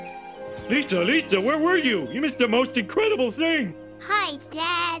Lisa, where were you? You missed the most incredible thing. Hi,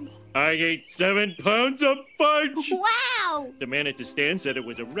 Dad. I ate 7 pounds of fudge. Wow! The man at the stand said it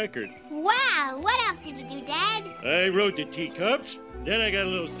was a record. Wow! What else did you do, Dad? I wrote the teacups. Then I got a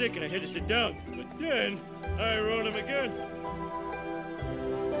little sick and I had to sit down. But then I wrote them again.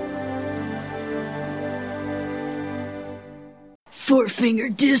 Four-finger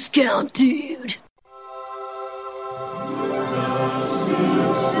discount, dude.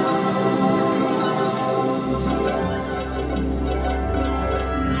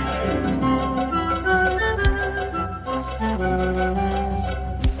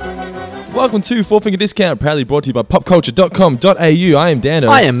 Welcome to Four Finger Discount, proudly brought to you by popculture.com.au. I am Dano.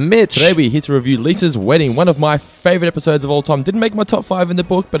 I am Mitch. Today we're here to review Lisa's Wedding, one of my favourite episodes of all time. Didn't make my top 5 in the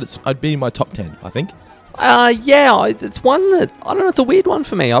book, but I'd be in my top 10, I think. Yeah, it's one that, I don't know, it's a weird one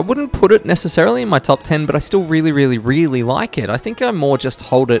for me. I wouldn't put it necessarily in my top 10, but I still really, really, really like it. I think I more just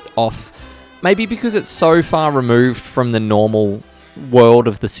hold it off, maybe because it's so far removed from the normal world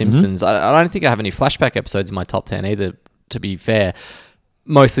of The Simpsons. I don't think I have any flashback episodes in my top 10 either, to be fair.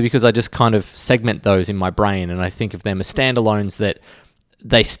 Mostly because I just kind of segment those in my brain and I think of them as standalones that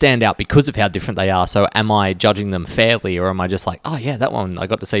they stand out because of how different they are. So am I judging them fairly, or am I just like, oh yeah, that one, I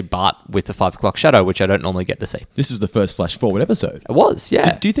got to see Bart with the 5 o'clock shadow, which I don't normally get to see. This was the first Flash Forward episode. It was,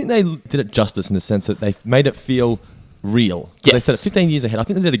 yeah. Do you think they did it justice in the sense that they made it feel real? Yes. They said it 15 years ahead. I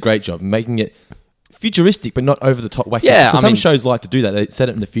think they did a great job making it futuristic, but not over the top wacky. Yeah, some shows like to do that. They set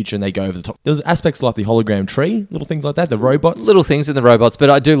it in the future and they go over the top. There's aspects like the hologram tree, little things like that, the robots. Little things in the robots, but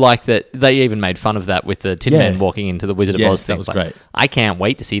I do like that they even made fun of that with the Tin Man walking into the Wizard of Oz thing. That was great. I can't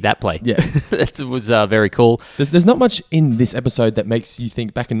wait to see that play. Yeah. That was very cool. There's not much in this episode that makes you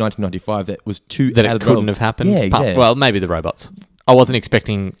think back in 1995 that was too That out it of the couldn't realm. have happened. Yeah. Well, maybe the robots. I wasn't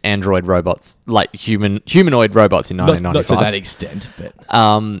expecting android robots, like humanoid robots in 1995. Not to that extent,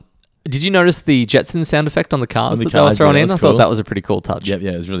 but... Did you notice the Jetsons sound effect on the cars On the that they were cars, throwing yeah, in? that I was thought cool. that was a pretty cool touch. Yeah,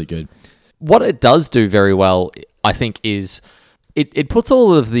 it was really good. What it does do very well, I think, is it puts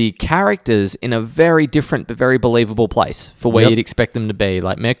all of the characters in a very different but very believable place for where you'd expect them to be.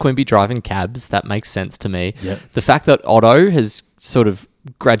 Like Mayor Quimby driving cabs, that makes sense to me. Yep. The fact that Otto has sort of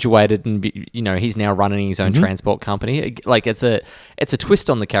graduated and he's now running his own transport company. Like it's a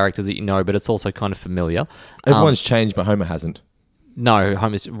twist on the character that but it's also kind of familiar. Everyone's changed, but Homer hasn't. No,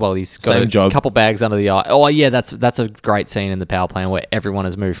 Homer's, he's got Same a job. couple bags under the eye. Oh, yeah, that's a great scene in the power plant where everyone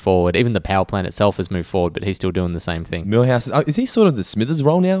has moved forward. Even the power plant itself has moved forward, but he's still doing the same thing. Millhouse, is he sort of the Smithers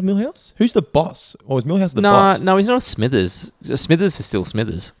role now, Millhouse? Who's the boss? Or is Millhouse the boss? No, he's not Smithers. Smithers is still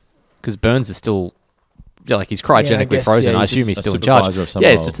Smithers. Because Burns is still, he's cryogenically frozen. I assume he's still in charge. Supervisor of some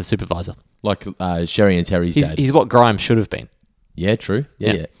Yeah, he's role. just a supervisor. Like Sherry and Terry's dad. He's what Grimes should have been. Yeah, true.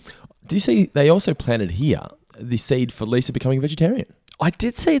 Yeah. Do you see, they also planted here the seed for Lisa becoming a vegetarian. I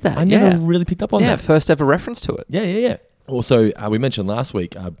did see that. I never really picked up on that. Yeah, first ever reference to it. Yeah. Also, we mentioned last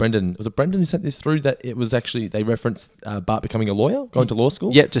week, Brendan who sent this through, that it was actually, they referenced Bart becoming a lawyer, going to law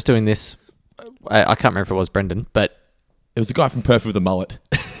school? Yeah, just doing this. I can't remember if it was Brendan, but... It was the guy from Perth with the mullet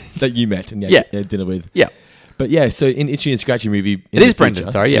that you met and had dinner with. Yeah. But yeah, so in Itchy and Scratchy movie... It is Brendan,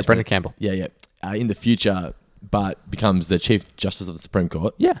 sorry. Yeah, Brendan Campbell. Yeah. In the future, Bart becomes the Chief Justice of the Supreme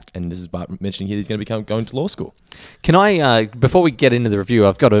Court. Yeah. And this is Bart mentioning here he's going to going to law school. Can I, before we get into the review,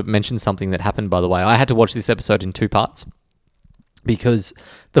 I've got to mention something that happened, by the way. I had to watch this episode in 2 parts because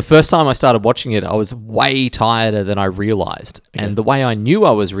the first time I started watching it, I was way tireder than I realized. Okay. And the way I knew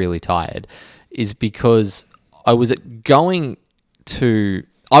I was really tired is because I was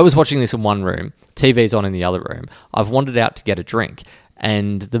watching this in one room, TV's on in the other room. I've wandered out to get a drink,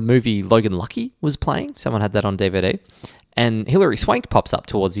 and the movie Logan Lucky was playing. Someone had that on DVD. And Hilary Swank pops up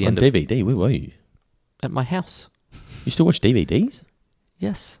towards the end of... DVD? Where were you? At my house. You still watch DVDs?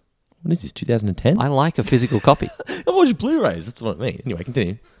 Yes. What is this, 2010? I like a physical copy. I watch Blu-rays. That's what I mean. Anyway,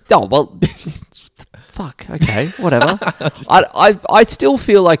 continue. Oh, well... Fuck, okay, whatever. I still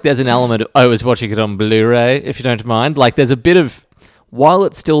feel like there's an element of, I was watching it on Blu-ray, if you don't mind. Like, there's a bit of... While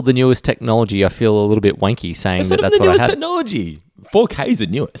it's still the newest technology, I feel a little bit wanky saying that's what I had. It's not the newest technology. 4K is the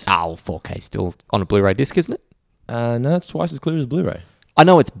newest. Oh, 4K still on a Blu-ray disc, isn't it? No, it's twice as clear as Blu-ray. I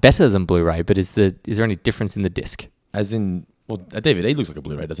know it's better than Blu-ray, but is there any difference in the disc? As in, a DVD looks like a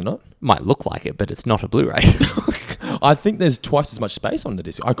Blu-ray, does it not? Might look like it, but it's not a Blu-ray. I think there's twice as much space on the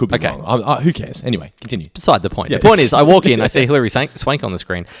disc. I could be wrong. Who cares? Anyway, continue. It's beside the point. Yeah. The point is, I walk in, I see Hilary Swank on the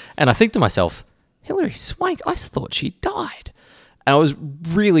screen, and I think to myself, Hilary Swank? I thought she died. And I was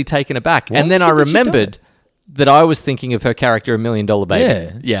really taken aback. What? And then I remembered that I was thinking of her character, $1 Million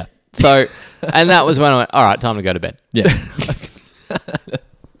Baby. Yeah. So, and that was when I went, all right, time to go to bed. Yeah.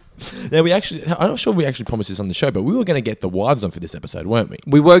 Now, I'm not sure we actually promised this on the show, but we were going to get the wives on for this episode, weren't we?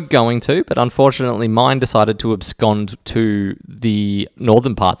 We were going to, but unfortunately mine decided to abscond to the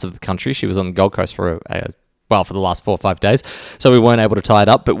northern parts of the country. She was on the Gold Coast for for the last 4 or 5 days, so we weren't able to tie it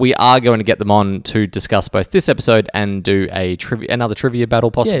up, but we are going to get them on to discuss both this episode and do another trivia battle,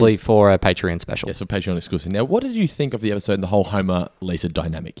 possibly for a Patreon special. Yes, for Patreon exclusive. Now, what did you think of the episode and the whole Homer-Lisa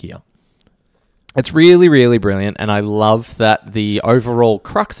dynamic here? It's really, really brilliant, and I love that the overall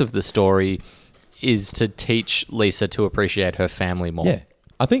crux of the story is to teach Lisa to appreciate her family more. Yeah.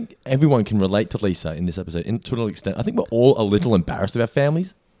 I think everyone can relate to Lisa in this episode to an extent. I think we're all a little embarrassed of our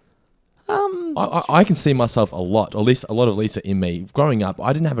families. I can see myself a lot, or at least a lot of Lisa in me. Growing up,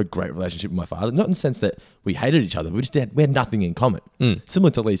 I didn't have a great relationship with my father. Not in the sense that we hated each other. We had nothing in common.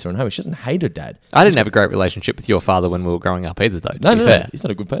 Similar to Lisa and Homer. She doesn't hate her dad. I didn't have a great relationship with your father when we were growing up either, though. No. He's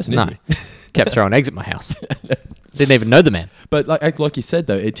not a good person, is he? Kept throwing eggs at my house. Didn't even know the man. But like you said,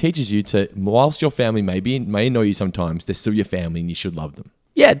 though, it teaches you to, whilst your family may annoy you sometimes, they're still your family and you should love them.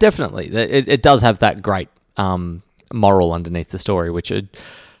 Yeah, definitely. It does have that great moral underneath the story, which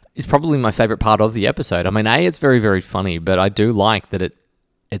is probably my favourite part of the episode. I mean, it's very, very funny, but I do like that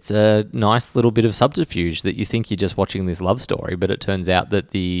it's a nice little bit of subterfuge that you think you're just watching this love story, but it turns out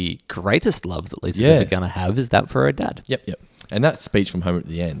that the greatest love that Lisa's ever going to have is that for her dad. Yep. And that speech from Homer at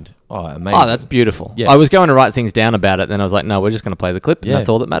the end, amazing. Oh, that's beautiful. Yeah. I was going to write things down about it, then I was like, no, we're just going to play the clip, and that's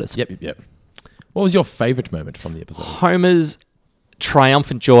all that matters. Yep. What was your favourite moment from the episode? Homer's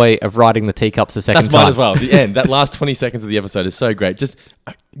triumphant joy of riding the teacups a second time. That's mine as well. The end, that last 20 seconds of the episode is so great. Just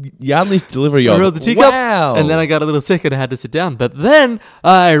Yardley's delivery of, I rode the teacups, wow. And then I got a little sick and I had to sit down. But then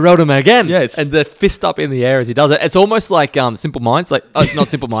I rode him again. Yes. And the fist up in the air as he does it. It's almost like Simple Minds. Not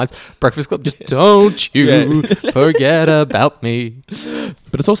Simple Minds, Breakfast Club. Just don't you forget about me.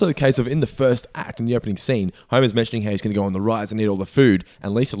 But it's also the case of in the first act, in the opening scene, Homer's mentioning how he's going to go on the rides and eat all the food,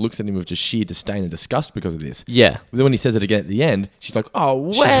 and Lisa looks at him with just sheer disdain and disgust because of this. Yeah. But then when he says it again at the end, she's like, oh,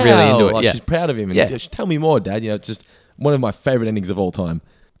 wow. She's really into it, yeah. She's proud of him. And tell me more, Dad. It's just one of my favourite endings of all time.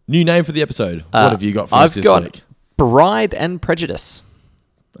 New name for the episode. What have you got for us this week? I've got Bride and Prejudice.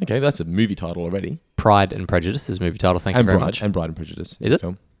 Okay, that's a movie title already. Pride and Prejudice is a movie title. Thank you very much. And Bride and Prejudice is it?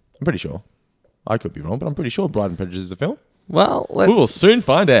 Film. I'm pretty sure. I could be wrong, but I'm pretty sure Bride and Prejudice is a film. Well, we will soon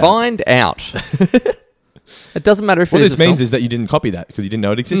find out. It doesn't matter if what it is this means is that you didn't copy that because you didn't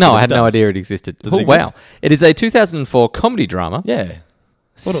know it existed. No, I had no idea it existed. Wow. It is a 2004 comedy drama. Yeah.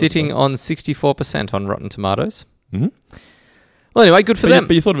 Sitting on 64% on Rotten Tomatoes. Mm-hmm. Well, anyway, good for them.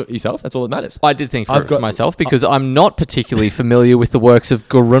 But you thought of it yourself. That's all that matters. I did think for myself because I'm not particularly familiar with the works of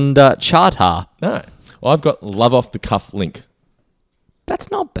Gurunda Chadha. No. Well, I've got Love Off the Cuff Link. That's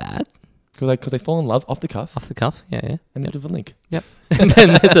not bad. Because they fall in love off the cuff. Off the cuff, yeah. And a bit of a link. Yep. And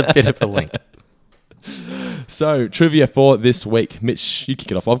then there's a bit of a link. So, trivia for this week. Mitch, you kick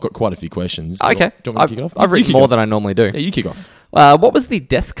it off. I've got quite a few questions. Okay. Do you want me to kick it off? I've written more than I normally do. Yeah, you kick off. What was the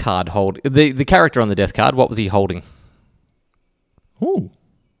death card the character on the death card, what was he holding? Ooh.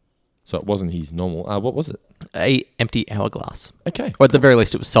 So it wasn't his normal. What was it? A empty hourglass. Okay. Or at the very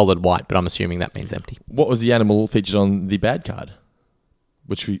least, it was solid white, but I'm assuming that means empty. What was the animal featured on the bad card?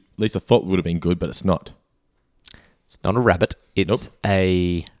 Which we at least I thought would have been good, but it's not. It's not a rabbit. It's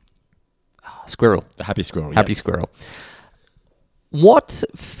a squirrel. The happy squirrel. Happy squirrel. What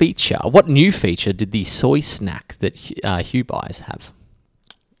new feature did the soy snack that Hugh buys have?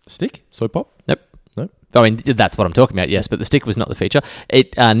 Stick? Soy pop? Nope. Nope. I mean, that's what I'm talking about, yes, but the stick was not the feature.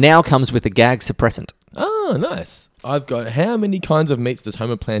 It now comes with a gag suppressant. Oh, nice. I've got how many kinds of meats does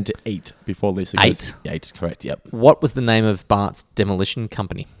Homer plan to eat before Lisa goes? 8. 8, correct, yep. What was the name of Bart's demolition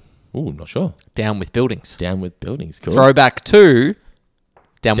company? Ooh, not sure. Down with Buildings. Down with Buildings, cool. Throwback to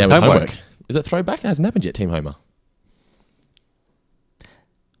Down with Homework. Is it throwback? It hasn't happened yet, Team Homer.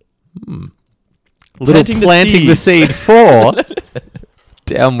 Planting the seed for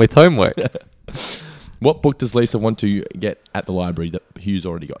Down with Homework. What book does Lisa want to get at the library that Hugh's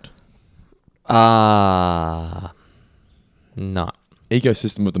already got? No.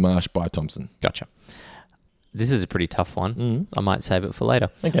 Ecosystem of the Marsh by Thompson. Gotcha. This is a pretty tough one. Mm. I might save it for later.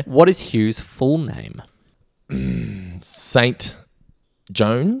 Okay. What is Hugh's full name? St.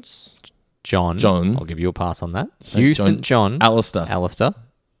 Jones? John. I'll give you a pass on that. Hugh St. John. Alistair.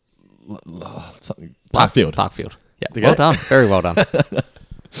 Parkfield. Yeah. Well done. Very well done.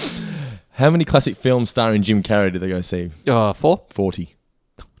 How many classic films starring Jim Carrey did they go see? 4? 40.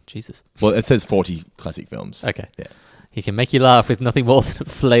 Jesus. Well, it says 40 classic films. Okay. Yeah. He can make you laugh with nothing more than a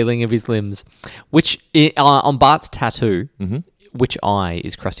flailing of his limbs. Which, on Bart's tattoo, which eye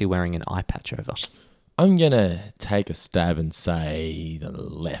is Krusty wearing an eye patch over? I'm going to take a stab and say the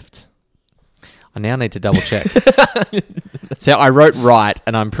left. I now need to double check. So I wrote right,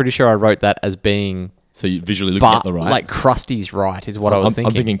 and I'm pretty sure I wrote that as being... So you're visually looking at the right. Like Krusty's right is what I was I'm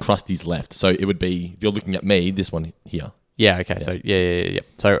thinking. thinking Krusty's left. So it would be, if you're looking at me, this one here. Yeah, okay. So, yeah.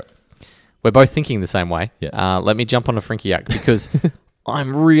 So we're both thinking the same way. Yeah. Let me jump on a Frinkiac because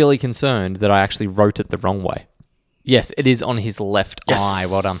I'm really concerned that I actually wrote it the wrong way. Yes, it is on his left eye.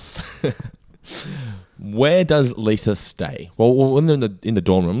 Well done. Where does Lisa stay? Well, when they're in the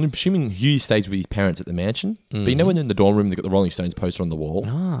dorm room, I'm assuming Hugh stays with his parents at the mansion. But you know when they're in the dorm room, they've got the Rolling Stones poster on the wall?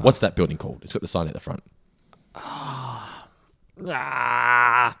 What's that building called? It's got the sign at the front.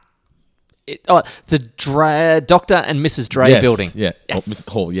 Dr. and Mrs. Dre building. Yeah. Yes.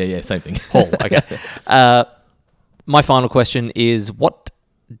 Hall. Yeah, same thing. Hall, okay. My final question is, what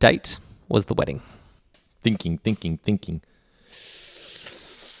date was the wedding? Thinking.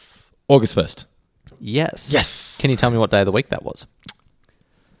 August 1st. Yes. Can you tell me what day of the week that was?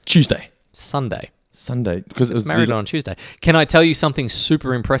 Tuesday. Sunday. Because it was Married on Tuesday. Can I tell you something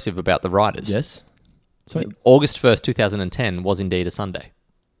super impressive about the writers? Yes. August 1st, 2010 was indeed a Sunday.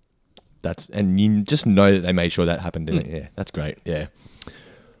 And you just know that they made sure that happened, didn't it? Yeah, that's great. Yeah.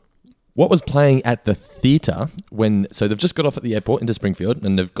 What was playing at the theatre so they've just got off at the airport into Springfield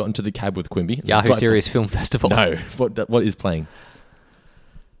and they've got into the cab with Quimby. Yahoo Serious Film Festival. No. What is playing?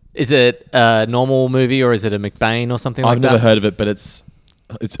 Is it a normal movie or is it a McBain or something like that? I've never heard of it, but it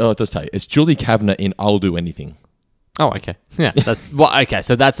does tell you. It's Julie Kavner in I'll Do Anything. Oh, okay. Yeah, okay.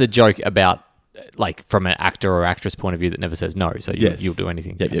 So that's a joke about, like, from an actor or actress point of view that never says no. So you'll do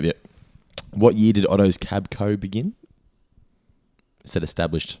anything. Yep. What year did Otto's Cab Co. begin? It said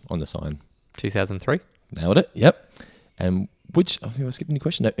established on the sign. 2003. Nailed it. Yep. And I think I skipped any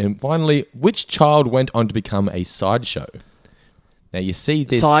question. And finally, which child went on to become a sideshow? Now you see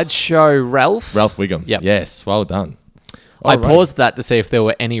this Sideshow Ralph. Ralph Wiggum. Yep. Yes. Well done. I paused that to see if there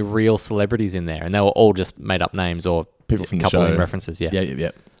were any real celebrities in there, and they were all just made up names or people from the couple show. of references.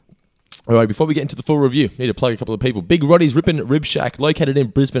 Yeah. All right, before we get into the full review, need to plug a couple of people. Big Roddy's Rippin' Rib Shack, located in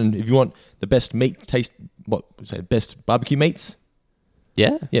Brisbane. If you want the best best barbecue meats?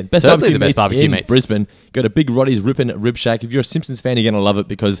 Yeah. Best Certainly barbecue the best meats barbecue in meats. Brisbane. Go to Big Roddy's Rippin' Rib Shack. If you're a Simpsons fan, you're going to love it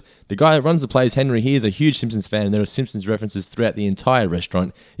because the guy that runs the place, Henry, he is a huge Simpsons fan, and there are Simpsons references throughout the entire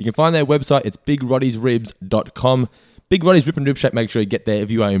restaurant. You can find their website. It's bigroddysribs.com. Big Roddy's Rippin' Rib Shack, make sure you get there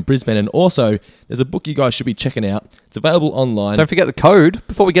if you are in Brisbane. And also, there's a book you guys should be checking out. It's available online. Don't forget the code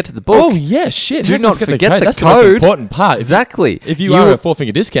before we get to the book. Oh, yeah, shit. Do How can not I forget the That's code. the most important part. Exactly. If you are a Four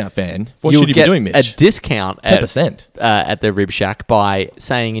Finger Discount fan, what should you be doing, Mitch? A discount 10%. at the Rib Shack by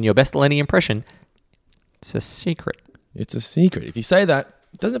saying in your best Lenny impression, it's a secret. It's a secret. If you say that,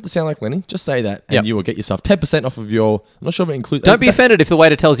 it doesn't have to sound like Lenny. Just say that, and you will get yourself 10% off of your... I'm not sure if it includes... Don't be offended if the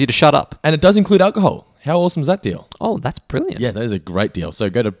waiter tells you to shut up. And it does include alcohol. How awesome is that deal? Oh, that's brilliant. Yeah, that is a great deal. So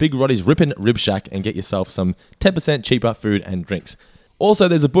go to Big Roddy's Rippin' Rib Shack and get yourself some 10% cheaper food and drinks. Also,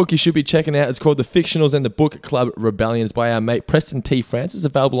 there's a book you should be checking out. It's called The Fictionals and the Book Club Rebellions by our mate Preston T. Francis.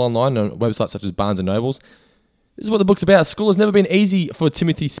 Available online on websites such as Barnes & Nobles. This is what the book's about. School has never been easy for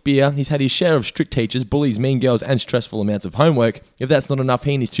Timothy Spear. He's had his share of strict teachers, bullies, mean girls, and stressful amounts of homework. If that's not enough,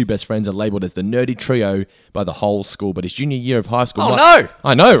 he and his two best friends are labelled as the nerdy trio by the whole school. But his junior year of high school... no!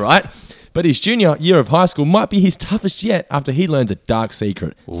 I know, right? But his junior year of high school might be his toughest yet after he learns a dark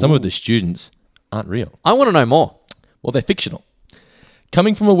secret. Ooh. Some of the students aren't real. I want to know more. Well, they're fictional.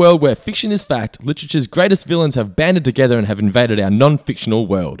 Coming from a world where fiction is fact, literature's greatest villains have banded together and have invaded our non-fictional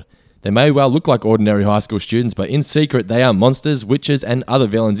world. They may well look like ordinary high school students, but in secret they are monsters, witches, and other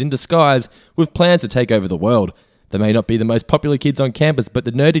villains in disguise with plans to take over the world. They may not be the most popular kids on campus, but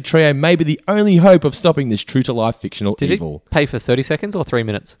the nerdy trio may be the only hope of stopping this true-to-life fictional evil. Did it pay for 30 seconds or 3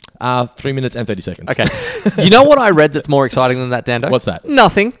 minutes? 3 minutes and 30 seconds. Okay. You know what I read that's more exciting than that, Dando? What's that?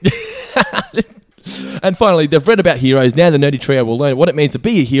 Nothing. And finally, they've read about heroes. Now the nerdy trio will learn what it means to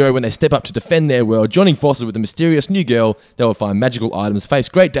be a hero when they step up to defend their world. Joining forces with a mysterious new girl, they will find magical items, face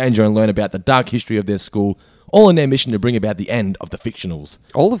great danger, and learn about the dark history of their school, all in their mission to bring about the end of the fictionals.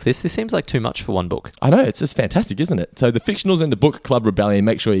 All of this seems like too much for one book. I know, it's just fantastic, isn't it? So the fictionals and the Book Club Rebellion,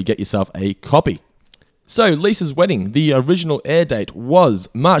 make sure you get yourself a copy. So, Lisa's wedding. The original air date was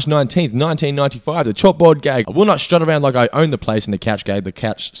March 19th, 1995. The chalkboard gag. I will not strut around like I own the place in the couch gag. The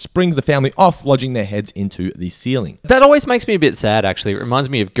couch springs the family off, lodging their heads into the ceiling. That always makes me a bit sad, actually. It reminds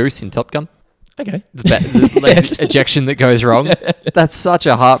me of Goose in Top Gun. Okay. The ejection that goes wrong. That's such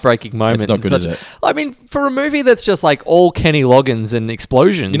a heartbreaking moment. It's not good, is it? I mean, for a movie that's just like all Kenny Loggins and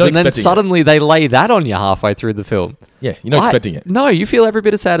explosions, and then suddenly they lay that on you halfway through the film. Yeah, you're not expecting it. No, you feel every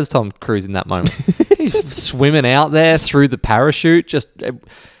bit as sad as Tom Cruise in that moment. He's swimming out there through the parachute,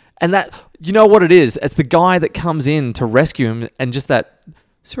 and that, you know what it is? It's the guy that comes in to rescue him, and just that,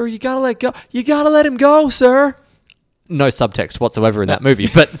 sir, you gotta let go. You gotta let him go, sir. no subtext whatsoever in that movie,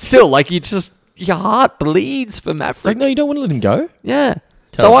 but still, like, your heart bleeds for Maverick. It's like, no, you don't want to let him go? Yeah.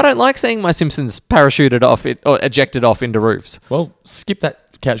 Tell So me. I don't like seeing my Simpsons parachuted off it or ejected off into roofs. Well, skip that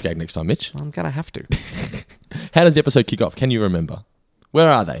couch gag next time, Mitch. I'm gonna have to. How does the episode kick off? Can you remember? Where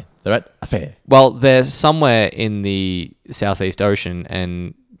are they? They're at a fair. Well, they're somewhere in the Southeast Ocean,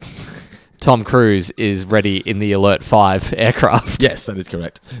 and Tom Cruise is ready in the Alert 5 aircraft. Yes, that is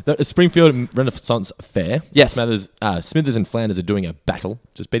correct. The Springfield Renaissance Fair. Yes. Smithers and Flanders are doing a battle,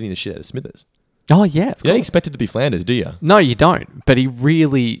 just beating the shit out of Smithers. Oh, yeah. Of You don't course. expect it to be Flanders, do you? No, you don't. But he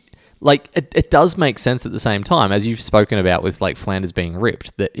really, like, it does make sense at the same time, as you've spoken about with, like, Flanders being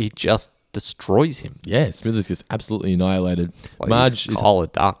ripped, that he just destroys him. Yeah, Smithers gets absolutely annihilated. Like, Marge call a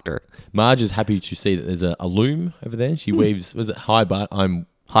doctor. is happy to see that there's a loom over there. She weaves, was it, hi Bart, I'm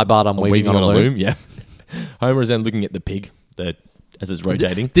Hi, Bart, I'm weaving on a loom. Yeah. Homer is then looking at the pig as it's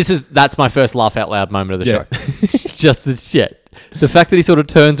rotating. That's my first laugh out loud moment of the Yeah. show. Just the shit. The fact that he sort of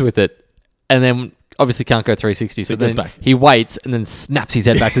turns with it and then obviously can't go 360, so It goes then back. he waits and then snaps his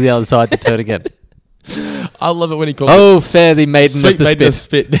head back to the other side to turn again. I love it when he calls Oh, it fair the maiden sweet of the maiden of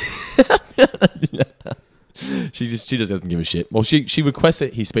spit. She just doesn't give a shit. Well, she requests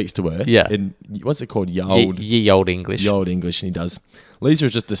that he speaks to her. Yeah. In what's it called? Ye old English. Ye old English, and he does. Lisa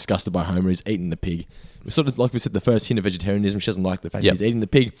is just disgusted by Homer. He's eating the pig. It's sort of like we said, the first hint of vegetarianism. She doesn't like the fact Yep. that he's eating the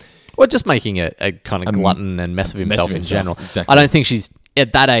pig. Well, just making a kind of glutton and mess of himself in general. exactly. I don't think she's,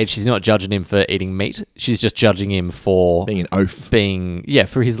 at that age, she's not judging him for eating meat. She's just judging him for Being an oaf.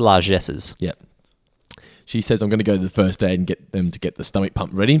 for his largesses. Yep. She says, I'm going to go to the first aid and get them to get the stomach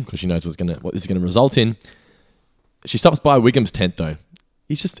pump ready because she knows what this is going to result in. She stops by Wiggum's tent, though.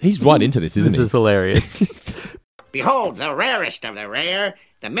 He's right into this, isn't This he? is hilarious. Behold the rarest of the rare,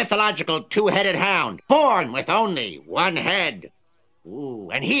 the mythological two-headed hound, born with only one head. Ooh,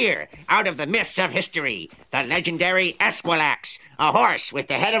 and here, out of the mists of history, the legendary Esquilax, a horse with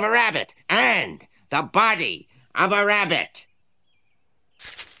the head of a rabbit and the body of a rabbit.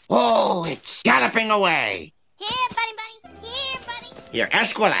 Oh, it's galloping away. Here, buddy. Here, buddy. Your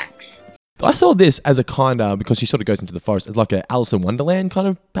Esquilax. I saw this as a kind of, because she sort of goes into the forest, it's like a Alice in Wonderland kind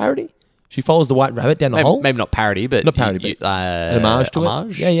of parody. She follows the white rabbit down the hole. maybe not parody, but Not parody, but an homage to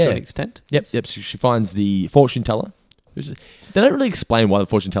it. Yeah. to an extent. Yep. So she finds the fortune teller. They don't really explain why the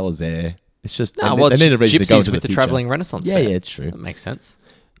fortune teller's there. It's just No, they well, need a reason to go gypsies into with the the future. travelling Renaissance Yeah, fair. yeah, it's true. That makes sense.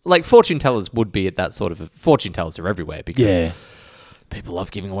 Like, fortune tellers would be at that sort of... Fortune tellers are everywhere because Yeah. people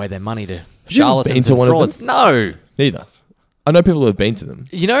love giving away their money to you ever been charlatans to and one of them? frauds. No. Neither. I know people who have been to them.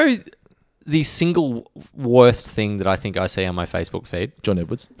 You know, the single worst thing that I think I see on my Facebook feed? John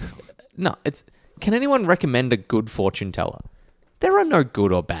Edwards. No, it's... Can anyone recommend a good fortune teller? There are no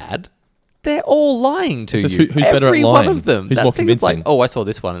good or bad. They're all lying to It's just you. who's better at Every one lying? of them. Who's That more thing of like, convincing? oh, I saw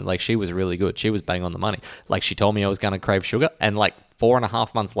this one, and like she was really good. She was bang on the money. Like she told me I was going to crave sugar, and like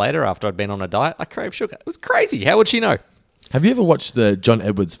 4.5 months later, after I'd been on a diet, I craved sugar. It was crazy. How would she know? Have you ever watched the John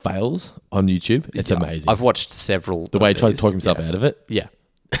Edwards fails on YouTube? It's amazing. I've watched several. The way he of tried to these. talk himself Yeah. out of it. Yeah.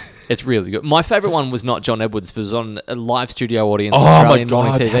 It's really good. My favourite one was not John Edwards, but it was on a live studio audience, Oh my Australian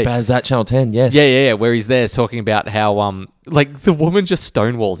morning god, TV. how bad is that? Channel 10, yes. Yeah, where he's there talking about how, like, the woman just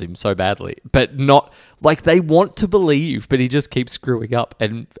stonewalls him so badly, but not, like, they want to believe, but he just keeps screwing up.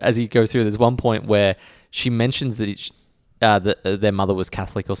 And as he goes through, there's one point where she mentions that their mother was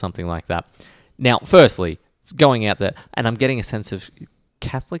Catholic or something like that. Now, firstly, it's going out there, and I'm getting a sense of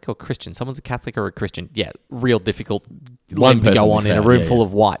Catholic or Christian. Someone's a Catholic or a Christian. Yeah, real difficult One to person go in on the in a crowd, room yeah, full yeah.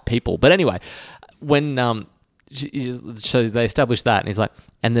 of white people. But anyway, when so they established that, and he's like,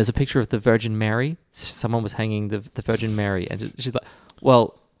 and there's a picture of the Virgin Mary. Someone was hanging the Virgin Mary, and she's like,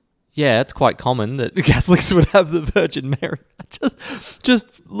 well, yeah, it's quite common that Catholics would have the Virgin Mary. Just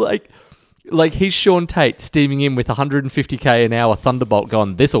like he's Sean Tate steaming in with 150k an hour Thunderbolt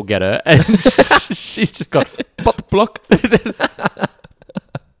going, this'll get her, and she's just got pop block.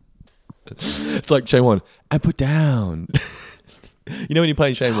 It's like Shane Warne, and put down. You know when you're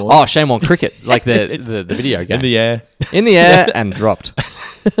playing Shane Warne? Oh, shame on cricket, like the video game. In the air. In the air and dropped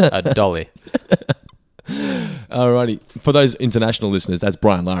a dolly. Alrighty. For those international listeners, that's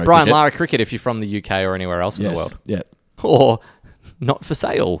Brian Lara. Brian cricket. Lara cricket if you're from the UK or anywhere else in the world. Yeah. Or not for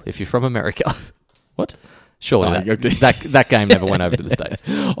sale if you're from America. What? Surely Oh, okay. that game never went over to the States.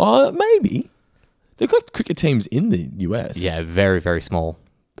 Maybe. They've got cricket teams in the US. Yeah, very, very small.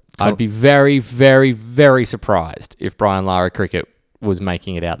 I'd be very, very, very surprised if Brian Lara cricket was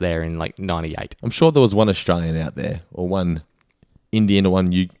making it out there in like 98. I'm sure there was one Australian out there, or one Indian, or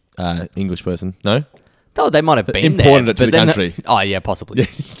one English person. No? Oh, they might have been imported there, it to but the then- country. Oh, yeah, possibly.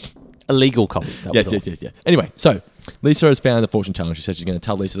 Illegal copies. That was all. Yes. Anyway, so Lisa has found the fortune teller. She said she's going to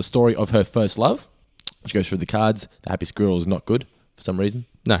tell Lisa the story of her first love. She goes through the cards. The happy squirrel is not good for some reason.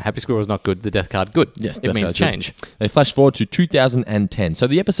 No, happy squirrel is not good. The death card, good. Yes, it death means card's good. change. They flash forward to 2010. So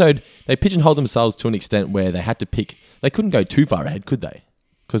the episode, they pigeonholed themselves to an extent where they had to pick. They couldn't go too far ahead, could they?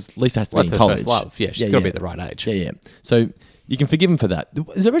 Because Lisa has to Well, be that's in her college. first love. Yeah, she's got to be at the right age. Yeah. So you can forgive him for that.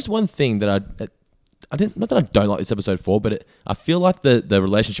 There is one thing that I didn't. Not that I don't like this episode for, but I feel like the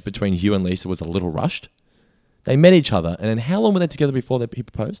relationship between Hugh and Lisa was a little rushed. They met each other, and then how long were they together before he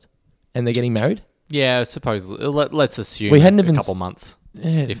proposed? And they're getting married? Yeah, supposedly. Let's assume We hadn't a even couple months.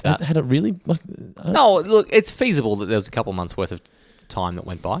 Yeah, If that. had it really. No, look, it's feasible that there was a couple months worth of time that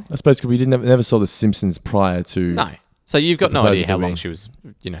went by. I suppose because we never saw The Simpsons prior to. No. So you've got no proposal idea how to long be- she was,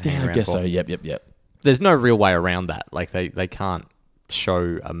 hanging Yeah, I around guess for. so. Yep. There's no real way around that. Like they can't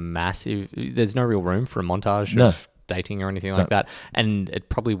show a massive. There's no real room for a montage No. of dating or anything like that, and it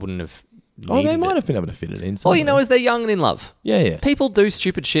probably wouldn't have. Oh, they needed might it. have been able to fit it in. All you know somewhere. is they're young and in love. Yeah. People do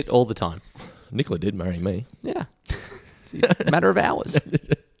stupid shit all the time. Nicola did marry me. Yeah, it's a matter of hours.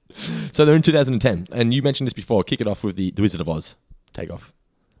 So they're in 2010, and you mentioned this before. Kick it off with the Wizard of Oz takeoff,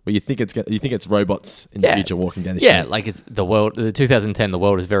 where you think it's robots in the future walking down the street. Yeah, like it's the world. The 2010, the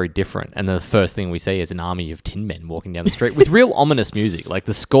world is very different, and the first thing we see is an army of tin men walking down the street with real ominous music. Like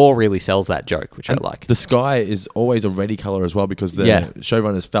the score really sells that joke, which I like. The sky is always a reddy color as well because the Yeah.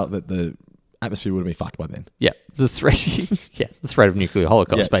 showrunners felt that the atmosphere would have been fucked by then. Yeah, the threat. The threat of nuclear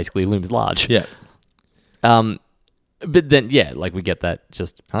holocaust Yeah. basically looms large. Yeah. But then, like we get that.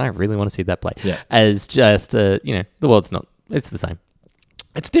 Just I really want to see that play. Yeah. As just the world's not. It's the same.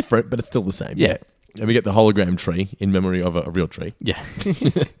 It's different, but it's still the same. Yeah. And we get the hologram tree in memory of a real tree. Yeah.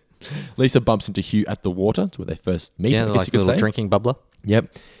 Lisa bumps into Hugh at the water. It's where they first meet. Yeah, I guess like you a could little say. drinking bubbler.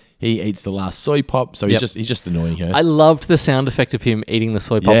 Yep. He eats the last soy pop, so Yep. he's just annoying her. I loved the sound effect of him eating the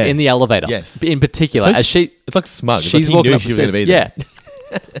soy pop Yeah. in the elevator. Yes. In particular, So as it's like smug. It's she's like he walking knew up she the was stairs. going to be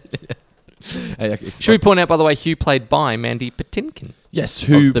there. Yeah. It's Should we like- point out, by the way, Hugh played by Mandy Patinkin, Yes, of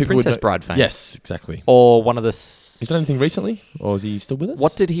who the people Princess would know- Bride fame. Yes, exactly. or one of the. He's done anything recently, or is he still with us?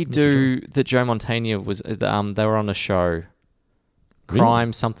 What did he do that Joe Montana was? They were on a show,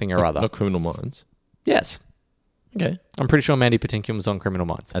 Crime something or other. Not Criminal Minds. Yes, Okay, I'm pretty sure Mandy Patinkin was on Criminal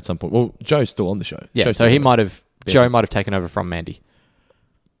Minds. at some point. Well, Joe's still on the show. Yeah, Joe's so still he on it. might have. Yeah. Joe might have taken over from Mandy.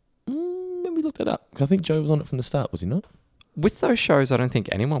 Let me look that up. 'Cause I think Joe was on it from the start, was he not? With those shows, I don't think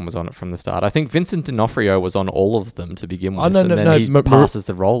anyone was on it from the start. I think Vincent D'Onofrio was on all of them to begin with, Oh, no, and no, then no, he Mar- passes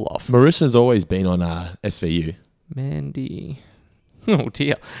the role off. Marissa's always been on SVU. Mandy. Oh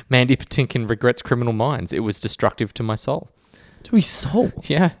dear. Mandy Patinkin regrets Criminal Minds. It was destructive to my soul. To his soul.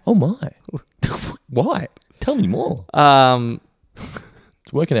 Yeah. Oh my. Why? Tell me more.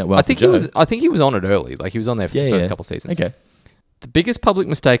 It's working out well. I think for he Joe. was. I think he was on it early. Like he was on there for the first couple seasons. Okay. The biggest public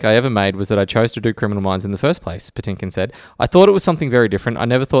mistake I ever made was that I chose to do Criminal Minds in the first place, Patinkin said. I thought it was something very different. I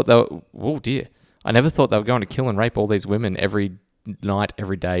never thought they were... Oh, dear. I never thought they were going to kill and rape all these women every night,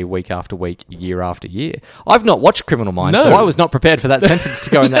 every day, week after week, year after year. I've not watched Criminal Minds, No. so I was not prepared for that sentence to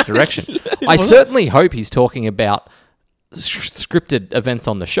go in that direction. I certainly hope he's talking about scripted events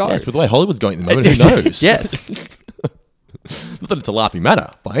on the show. Yes, with the way Hollywood's going at the moment, who knows? Yes. Not that it's a laughing matter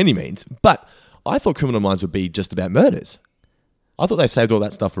by any means, but I thought Criminal Minds would be just about murders. I thought they saved all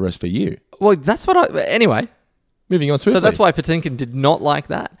that stuff for SVU. Well, that's what I... Anyway... Moving on swiftly. So that's why Patinkin did not like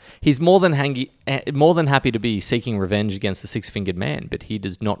that. He's more than happy to be seeking revenge against the six-fingered man, but he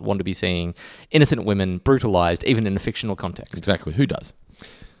does not want to be seeing innocent women brutalized, even in a fictional context. Exactly. Who does?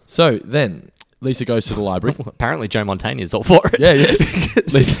 So then Lisa goes to the library. Apparently, Joe Montana is all for it. Yeah,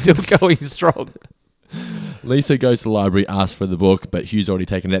 yes. He's still going strong. Lisa goes to the library, asks for the book, but Hugh's already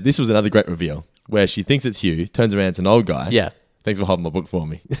taken it out. This was another great reveal where she thinks it's Hugh, turns around, it's an old guy. Yeah. Thanks for holding my book for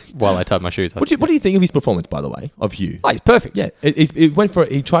me. While I tied my shoes. What do you think of his performance, by the way, of Hugh? Oh, he's perfect. Yeah, it went for.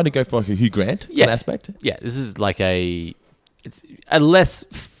 He tried to go for like a Hugh Grant aspect. Yeah, this is like it's a less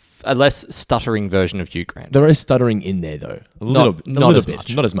stuttering version of Hugh Grant. There is stuttering in there though, Not as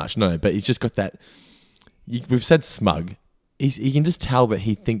much. not as much. No, but he's just got that. We've said smug. You can just tell that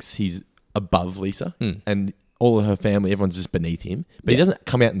he thinks he's above Lisa and all of her family. Everyone's just beneath him, but he doesn't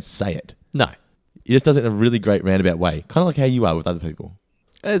come out and say it. No. He just does it in a really great roundabout way, kind of like how you are with other people.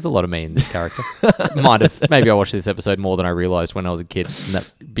 There's a lot of me in this character. Maybe I watched this episode more than I realised when I was a kid, and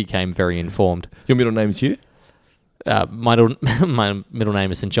that became very informed. Your middle name is Hugh? My middle name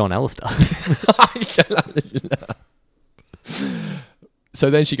is St. John Alistair. So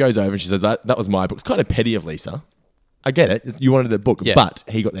then she goes over and she says, that was my book. It's kind of petty of Lisa. I get it. You wanted the book, Yeah. but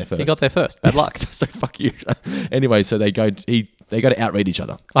he got there first. He got there first. Bad luck. So fuck you. Anyway, so they go to outread each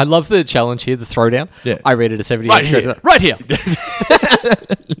other. I love the challenge here, the throwdown. Yeah. I read it a 78 Right here. Right here.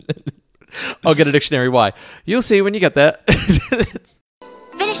 I'll get a dictionary. Why? You'll see when you get there.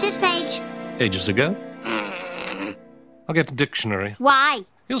 Finish this page. Ages ago, I'll get a dictionary. Why?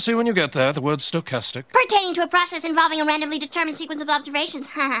 You'll see when you get there. The word's stochastic. Pertaining to a process involving a randomly determined sequence of observations.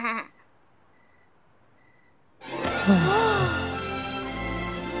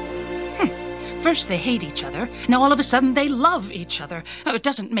 First they hate each other, now all of a sudden they love each other. Oh, it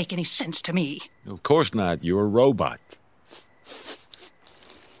doesn't make any sense to me. Of course not. You're a robot.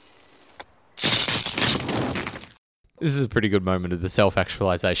 This is a pretty good moment of the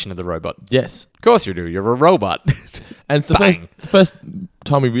self-actualization of the robot. Yes. Of course you do. You're a robot. And it's the first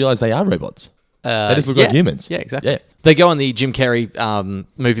time we realise they are robots. They just look like humans. Yeah, exactly. Yeah. They go on the Jim Carrey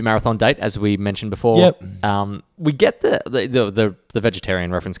movie marathon date, as we mentioned before. Yep. We get the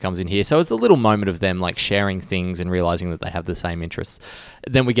vegetarian reference comes in here, so it's a little moment of them like sharing things and realizing that they have the same interests.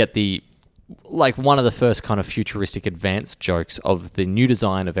 Then we get one of the first kind of futuristic advanced jokes of the new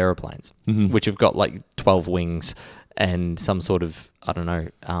design of aeroplanes, which have got like 12 wings and some sort of, I don't know,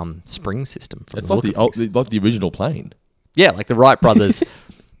 spring system. It's like the original plane. Yeah, like the Wright brothers.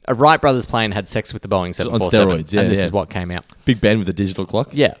 A Wright brothers plane had sex with the Boeing 747. On steroids, yeah. And this is what came out. Big Ben with a digital clock.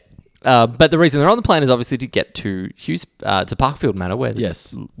 Yeah. But the reason they're on the plane is obviously to get to to Parkfield Manor, where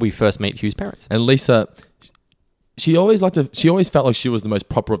we first meet Hugh's parents. And Lisa, she always felt like she was the most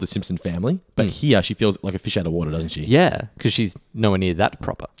proper of the Simpson family, but here she feels like a fish out of water, doesn't she? Yeah, because she's nowhere near that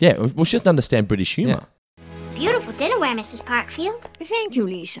proper. Yeah, well, she doesn't understand British humour. Beautiful dinnerware, Mrs. Parkfield. Thank you,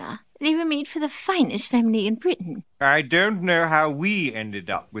 Lisa. They were made for the finest family in Britain. I don't know how we ended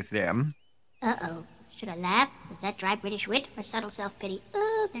up with them. Uh-oh. Should I laugh? Was that dry British wit or subtle self-pity?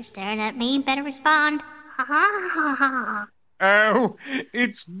 Oh, they're staring at me. Better respond. Ha ha ha ha. Oh,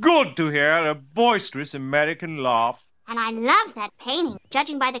 it's good to hear a boisterous American laugh. And I love that painting.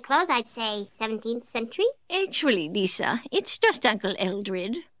 Judging by the clothes, I'd say 17th century. Actually, Lisa, it's just Uncle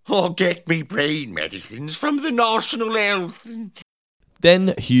Eldred. Oh, get me brain medicines from the National Health.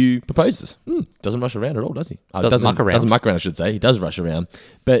 Then Hugh proposes. Doesn't rush around at all, does he? Doesn't muck around. Doesn't muck around, I should say. He does rush around.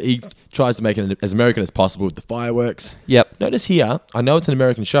 But he tries to make it as American as possible with the fireworks. Yep. Notice here, I know it's an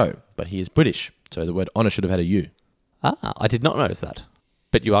American show, but he is British. So the word honour should have had a U. Ah, I did not notice that.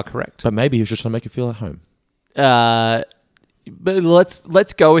 But you are correct. But maybe he was just trying to make it feel at home. But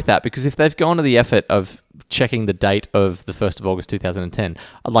let's go with that, because if they've gone to the effort of checking the date of the 1st of August 2010,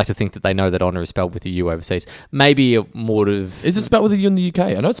 I'd like to think that they know that honour is spelled with a U overseas. Maybe it would have... Is it spelled with a U in the UK?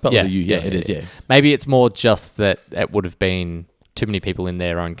 I know it's spelled with a U. Yeah, it is, yeah. Maybe it's more just that it would have been too many people in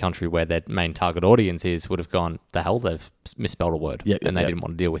their own country where their main target audience would have gone, the hell, they've misspelled a word. They didn't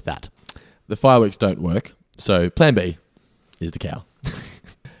want to deal with that. The fireworks don't work, so plan B is the cow.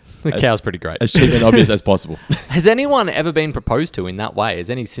 The cow's pretty great. As cheap and obvious as possible. Has anyone ever been proposed to in that way? Has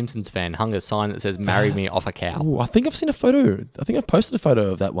any Simpsons fan hung a sign that says, marry me off a cow? Ooh, I think I've seen a photo. I think I've posted a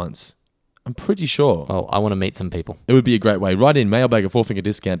photo of that once. I'm pretty sure. Well, I want to meet some people. It would be a great way. Write in mailbag at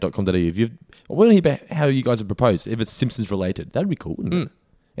fourfingerdiscount.com.au. I want to hear about how you guys have proposed. If it's Simpsons related, that'd be cool, wouldn't it?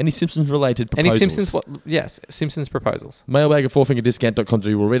 Any Simpsons related proposals? Any Simpsons? Yes, Simpsons proposals. Mailbag at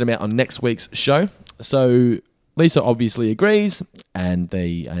fourfingerdiscount.com.au. We'll read them out on next week's show. So Lisa obviously agrees, and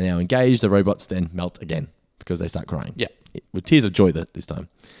they are now engaged. The robots then melt again because they start crying. Yeah. With tears of joy this time.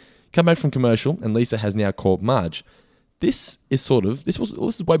 Come back from commercial, and Lisa has now called Marge. This is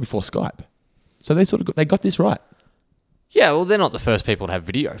way before Skype. So they got this right. Yeah, well, they're not the first people to have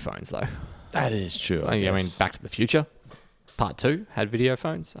video phones, though. That is true. I mean, Back to the Future, Part 2 had video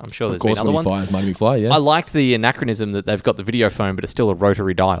phones. I'm sure there's been other ones. Mighty McFly, yeah. I liked the anachronism that they've got the video phone, but it's still a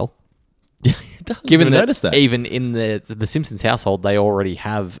rotary dial. Given that even in the Simpsons household, they already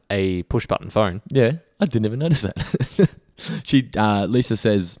have a push button phone. Yeah, I didn't even notice that. Lisa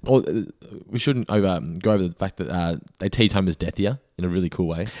says, we shouldn't go over the fact that they tease Homer's death here in a really cool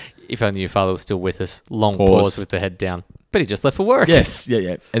way. If only your father was still with us. Long pause with the head down. But he just left for work. Yes,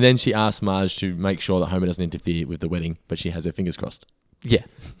 yeah. And then she asks Marge to make sure that Homer doesn't interfere with the wedding, but she has her fingers crossed. Yeah.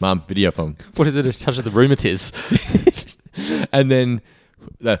 Mum, video phone. What is it, a touch of the rheumatiz? And then,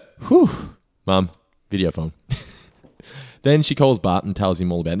 Mum, video phone. Then she calls Bart and tells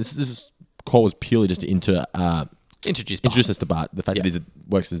him all about it. This call was purely just to introduce us to Bart. The fact that he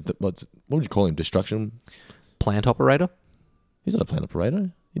works as, what would you call him, destruction? Plant operator? He's not a plant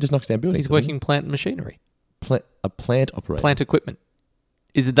operator. He just knocks down buildings. He's working plant machinery. A plant operator. Plant equipment.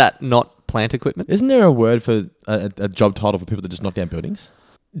 Is that not plant equipment? Isn't there a word for a job title for people that just knock down buildings?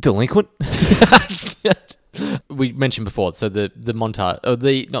 Delinquent. We mentioned before, so the montage,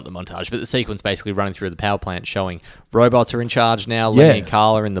 not the montage, but the sequence basically running through the power plant showing robots are in charge now. Lenny and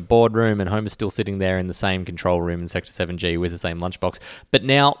Carl are in the boardroom, and Homer's still sitting there in the same control room in Sector 7G with the same lunchbox. But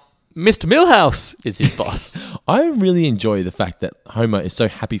now Mr. Milhouse is his boss. I really enjoy the fact that Homer is so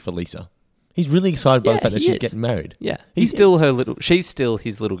happy for Lisa. He's really excited by the fact that she's getting married. Yeah, she's still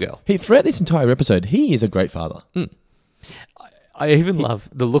his little girl. Throughout this entire episode, he is a great father. I even love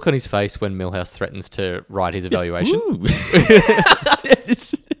the look on his face when Milhouse threatens to write his evaluation.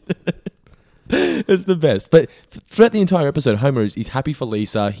 It's the best. But throughout the entire episode, Homer he's happy for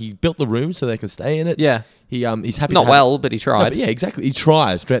Lisa. He built the room so they can stay in it. Yeah. He's happy. Not well, but he tried. No, but yeah, exactly. He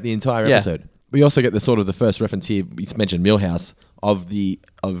tries throughout the entire episode. We also get the first reference here. He's mentioned Milhouse of him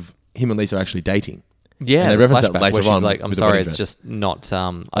and Lisa actually dating. Yeah, and they the reference flashback that later where she's on. like, I'm with the sorry, wedding it's dress. just not,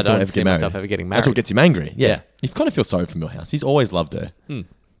 I don't see myself ever getting married. That's what gets him angry. Yeah. Yeah. You kind of feel sorry for Milhouse. He's always loved her.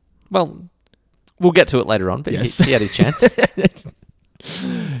 Well, we'll get to it later on, but Yes. he had his chance.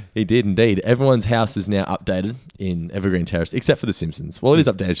 He did indeed. Everyone's house is now updated in Evergreen Terrace, except for The Simpsons. Well, it is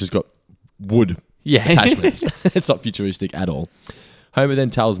updated. It's just got wood attachments. It's not futuristic at all. Homer then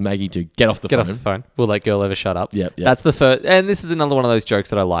tells Maggie to get off the phone. Will that girl ever shut up? Yep. That's the first. And this is another one of those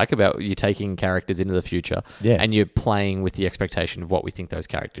jokes that I like about you taking characters into the future and you're playing with the expectation of what we think those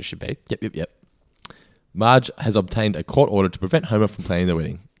characters should be. Yep. Marge has obtained a court order to prevent Homer from planning the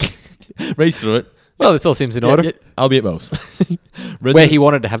wedding. Read through it. Well, this all seems in order. Yeah, I'll be at Mel's. Where he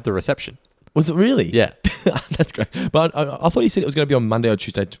wanted to have the reception. Was it really? Yeah. That's great. But I thought he said it was going to be on Monday or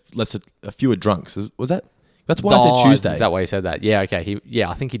Tuesday, less a fewer drunks. Was that? That's why I said Tuesday. Is that why he said that? Yeah, okay.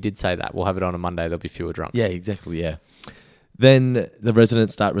 I think he did say that. We'll have it on a Monday. There'll be fewer drunks. Yeah, exactly, yeah. Then the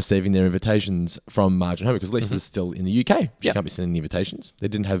residents start receiving their invitations from Marge and Homer because Lisa's still in the UK. She can't be sending invitations. They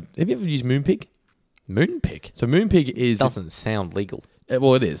didn't have... Have you ever used Moonpig? Moonpig? So Moonpig is... Doesn't sound legal.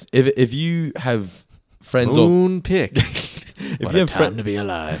 Well, it is. If you have friends Moonpig. What a time to be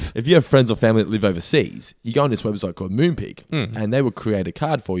alive. If you have friends or family that live overseas, you go on this website called Moonpig and they will create a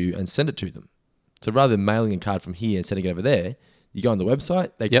card for you and send it to them. So rather than mailing a card from here and sending it over there, you go on the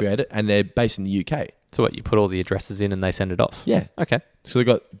website, they create it, and they're based in the UK. So what, you put all the addresses in and they send it off? Yeah. Okay. So they've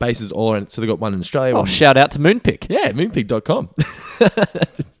got bases all around. So they've got one in Australia. Oh, shout out to Moonpig. Yeah, moonpig.com.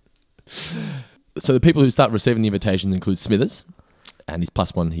 So the people who start receiving the invitations include Smithers, and his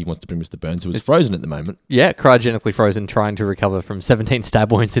plus one, he wants to bring Mr. Burns, who is frozen at the moment. Yeah, cryogenically frozen, trying to recover from 17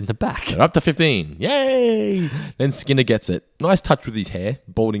 stab wounds in the back. They're up to 15. Yay! Then Skinner gets it. Nice touch with his hair,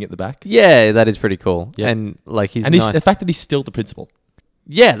 balding at the back. Yeah, that is pretty cool. Yeah. And like he's nice. The fact that he's still the principal.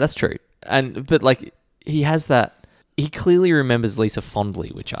 Yeah, that's true. But like he has that. He clearly remembers Lisa fondly,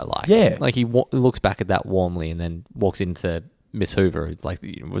 which I like. Yeah. Like he looks back at that warmly and then walks into Miss Hoover. It's like,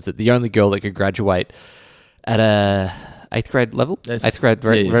 was it the only girl that could graduate at a 8th grade level? 8th grade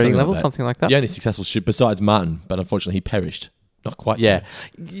rating level? Something like that. The only successful ship besides Martin, but unfortunately he perished. Not quite. Yeah.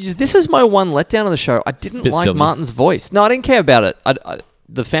 This is my one letdown of the show. I didn't like silly. Martin's voice. No, I didn't care about it.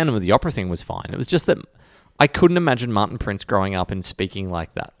 The Phantom of the Opera thing was fine. It was just that I couldn't imagine Martin Prince growing up and speaking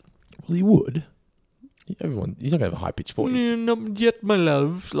like that. Well, he would. Everyone, he's not going to have a high-pitched voice. Not yet, my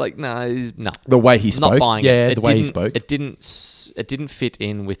love. Like, no. The way he spoke. Not buying yeah, it. the way he spoke. It didn't fit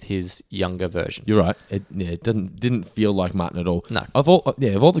in with his younger version. You're right. It didn't feel like Martin at all. No. Of all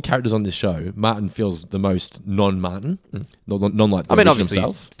the characters on this show, Martin feels the most non-Martin, non like the original obviously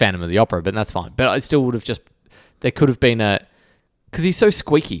himself. he's Phantom of the Opera, but that's fine. But I still would have there could have been because he's so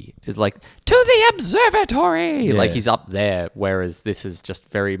squeaky. It's like, to the observatory! Yeah. Like, he's up there, whereas this is just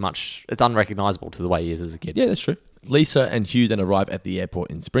very much... It's unrecognisable to the way he is as a kid. Yeah, that's true. Lisa and Hugh then arrive at the airport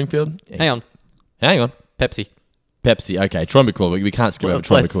in Springfield. Hang on. Pepsi. Okay. Troy McClure. We can't skip over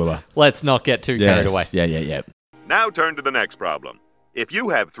Troy McClure. Let's not get too carried away. Yeah. Now turn to the next problem. If you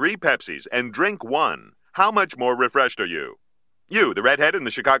have 3 Pepsis and drink 1, how much more refreshed are you? You, the redhead in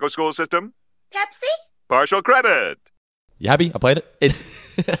the Chicago school system? Pepsi? Partial credit. You happy? I played it. It's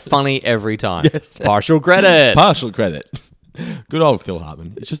funny every time. Yes. Partial credit. Partial credit. Good old Phil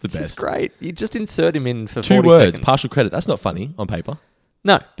Hartman. It's just the best. It's great. You just insert him in for 2 40 words. seconds. Partial credit. That's not funny on paper.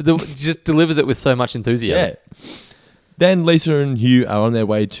 No, but he just delivers it with so much enthusiasm. Yeah. Then Lisa and Hugh are on their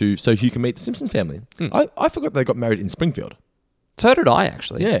way so Hugh can meet the Simpsons family. I forgot they got married in Springfield. So did I,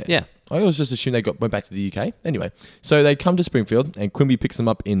 actually. Yeah. I always just assumed they went back to the UK. Anyway, so they come to Springfield and Quimby picks them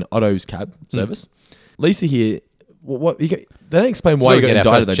up in Otto's cab service. Lisa here, they don't explain why he got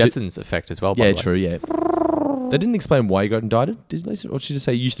indicted. Jetsons effect as well, by the way. True, yeah. They didn't explain why he got indicted, did Lisa? Or did she just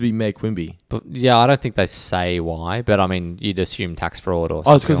say he used to be Mayor Quimby? But yeah, I don't think they say why, but I mean, you'd assume tax fraud or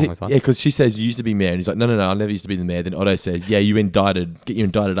something along those lines. Yeah, because she says you used to be mayor, and he's like, no, I never used to be the mayor. Then Otto says, yeah, you indicted, get you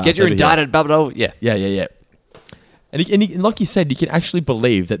indicted. Get you indicted, blah, blah, blah. Yeah. Yeah. And like you said, you can actually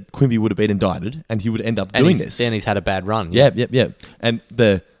believe that Quimby would have been indicted, and he would end up doing this. And he's had a bad run. Yeah. And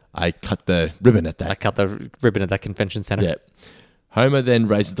I cut the ribbon at that. I cut the ribbon at that convention centre. Yeah. Homer then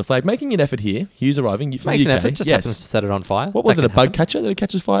raises the flag, making an effort here. Hugh's arriving. Makes an effort, just happens to set it on fire. What was it, a bug catcher that it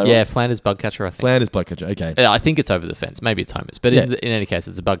catches fire? Yeah, Flanders bug catcher, I think. Flanders bug catcher, okay. I think it's over the fence. Maybe it's Homer's. But in any case,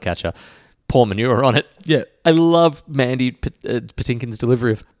 it's a bug catcher. Pour manure on it. Yeah. I love Mandy Patinkin's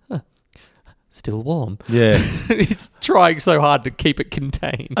delivery of, still warm. Yeah. He's trying so hard to keep it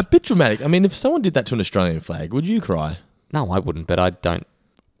contained. A bit dramatic. I mean, if someone did that to an Australian flag, would you cry? No, I wouldn't, but I don't.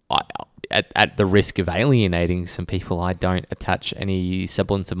 At the risk of alienating some people, I don't attach any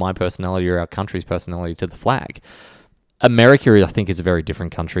semblance of my personality or our country's personality to the flag. America, I think, is a very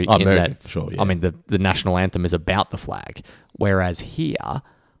different country. Oh, America, for sure, yeah. I mean, the national anthem is about the flag, whereas here,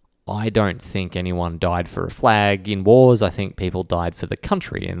 I don't think anyone died for a flag in wars. I think people died for the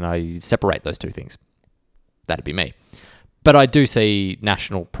country, and I separate those two things. That'd be me. But I do see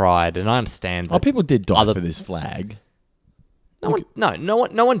national pride, and I understand that people did die for this flag. No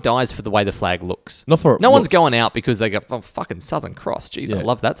one dies for the way the flag looks. Not for no one's going out because they go, oh, fucking Southern Cross. Jeez, I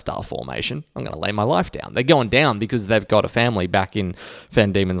love that star formation. I'm going to lay my life down. They're going down because they've got a family back in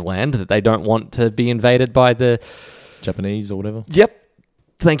Van Diemen's Land that they don't want to be invaded by the Japanese or whatever. Yep.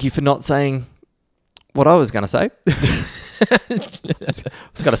 Thank you for not saying what I was going to say. Just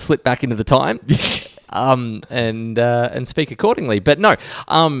got to slip back into the time and speak accordingly. But no,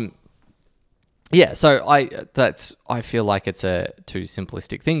 yeah, so I feel like it's a too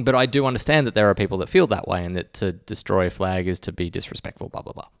simplistic thing, but I do understand that there are people that feel that way and that to destroy a flag is to be disrespectful, blah,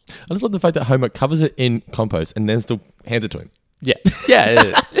 blah, blah. I just love the fact that Homer covers it in compost and then still hands it to him. Yeah.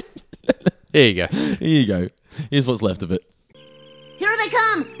 Yeah. There you go. Here you go. Here's what's left of it. Here they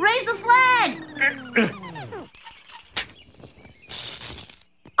come! Raise the flag!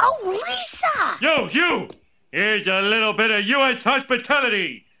 Oh, Lisa! Yo, you! Here's a little bit of U.S.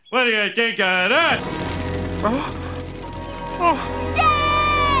 hospitality. What do you think of that?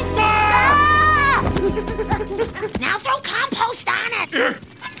 Dad! Now throw compost on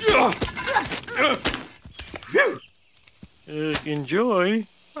it! Enjoy.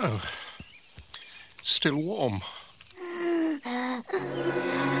 Oh, still warm.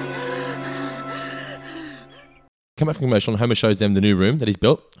 Come back from commercial and Homer shows them the new room that he's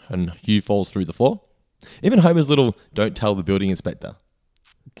built and Hugh falls through the floor. Even Homer's little don't tell the building inspector.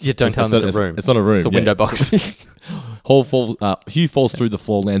 You don't tell him it's a room. It's not a room. It's a window box. Hugh falls through the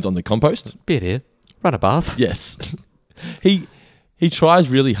floor, lands on the compost. Beard here. Run a bath. Yes. He tries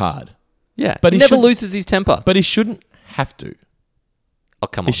really hard. Yeah. But he never loses his temper. But he shouldn't have to. Oh,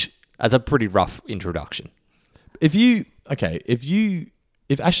 come on. That's a pretty rough introduction. If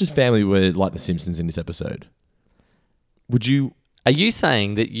Ash's family were like the Simpsons in this episode, would you... Are you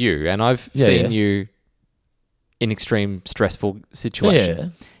saying that you, and I've seen you in extreme stressful situations,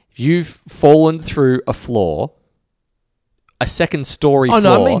 you've fallen through a floor, a second story floor.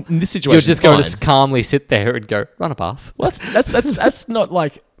 No, I mean, in this situation, you're just going to calmly sit there and go, run a bath. Well, that's not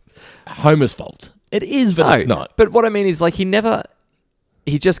like Homer's fault. It is, but it's not. But what I mean is, like, he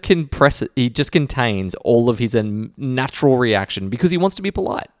just contains all of his natural reaction because he wants to be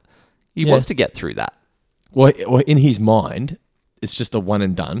polite. He wants to get through that. Well, in his mind, it's just a one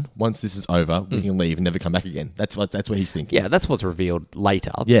and done. Once this is over, we can leave and never come back again. That's what he's thinking. Yeah, that's what's revealed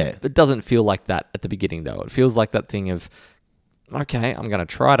later. Yeah. It doesn't feel like that at the beginning, though. It feels like that thing of, okay, I'm going to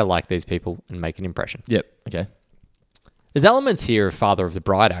try to like these people and make an impression. Yep. Okay. There's elements here of Father of the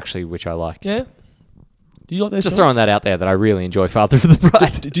Bride, actually, which I like. Yeah. Do you like those? Just throwing that out there that I really enjoy Father of the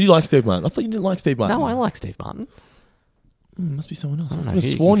Bride. Do you like Steve Martin? I thought you didn't like Steve Martin. No, I like Steve Martin. Must be someone else. I know, could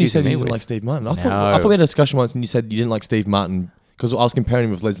have sworn you said you didn't like Steve Martin. I thought we had a discussion once and you said you didn't like Steve Martin because I was comparing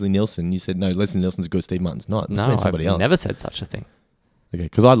him with Leslie Nielsen. You said, no, Leslie Nielsen's good, Steve Martin's not. No, I've never said such a thing. Okay,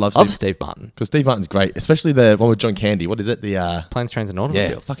 because I love Steve Martin. Because Steve Martin's great, especially the one with John Candy. What is it? The Planes, Trains and Automobiles.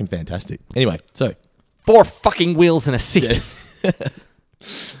 Yeah, fucking fantastic. Anyway, so 4 fucking wheels and a seat. Yeah.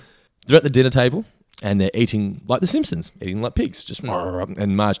 They're at the dinner table and they're eating like the Simpsons, eating like pigs.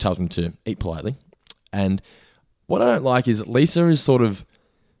 And Marge tells them to eat politely. And what I don't like is that Lisa is sort of,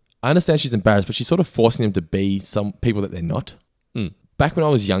 I understand she's embarrassed, but she's sort of forcing them to be some people that they're not. Back when I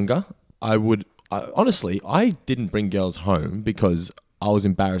was younger, honestly, I didn't bring girls home because I was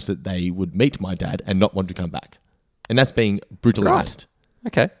embarrassed that they would meet my dad and not want to come back. And that's being brutally honest.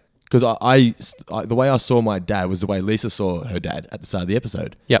 Okay. Because I the way I saw my dad was the way Lisa saw her dad at the start of the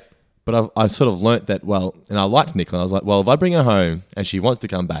episode. Yep. But I sort of learnt that, and I liked Nicola. I was like, well, if I bring her home and she wants to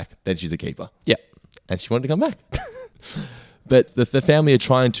come back, then she's a keeper. Yep. And she wanted to come back. But the family are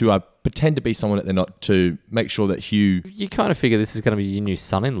trying to pretend to be someone that they're not to make sure that Hugh... You kind of figure this is going to be your new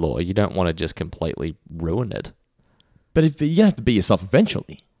son-in-law. You don't want to just completely ruin it. But you have to be yourself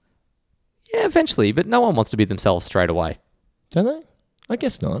eventually. Yeah, eventually. But no one wants to be themselves straight away. Don't they? I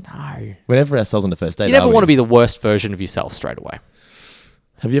guess not. No. Whenever ourselves on the first date. You never want to be the worst version of yourself straight away.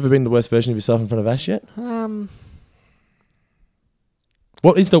 Have you ever been the worst version of yourself in front of Ash yet?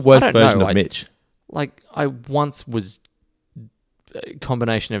 What is the worst version of Mitch? Like, I once was a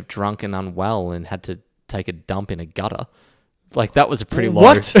combination of drunk and unwell and had to take a dump in a gutter Like, that was a pretty low.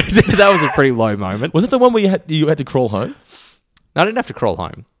 What? That was a pretty low moment. Was it the one where you had to crawl home? No, I didn't have to crawl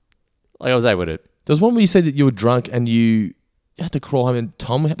home. Like, I was able to. There was one where you said that you were drunk and you had to crawl home and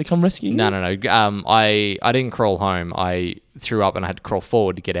Tom had to come rescue you? No. I didn't crawl home. I threw up and I had to crawl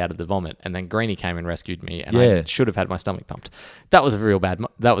forward to get out of the vomit. And then Greenie came and rescued me, and I should have had my stomach pumped. That was a real bad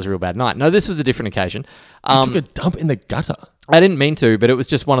night. No, this was a different occasion. You took a dump in the gutter. I didn't mean to, but it was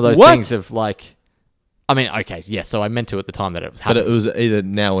just one of those things of like. I mean, okay, yeah. So I meant to at the time that it was happening. But it was either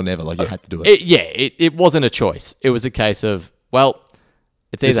now or never. Like, you had to do it. It wasn't a choice. It was a case of, well,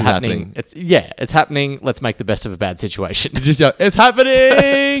 it's either happening. It's happening. Let's make the best of a bad situation. You just yell, "It's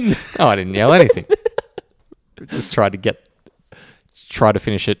happening!" No, I didn't yell anything. Just try to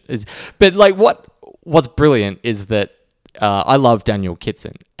finish it. But like, what's brilliant is that I love Daniel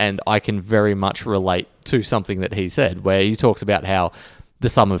Kitson, and I can very much relate to something that he said, where he talks about how the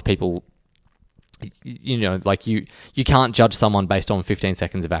sum of people, you know, like you can't judge someone based on 15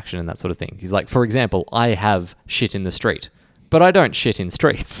 seconds of action and that sort of thing. He's like, for example, I have shit in the street, but I don't shit in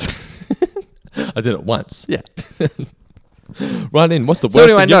streets. I did it once. Yeah. Right in. What's the worst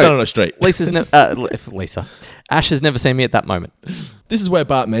thing you've done on a street? Lisa. Ash has never seen me at that moment. This is where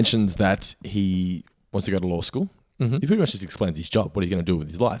Bart mentions that he wants to go to law school. Mm-hmm. He pretty much just explains his job, what he's going to do with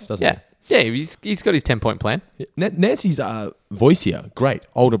his life, doesn't he? Yeah, he's got his 10-point plan. Nancy's voice here, great.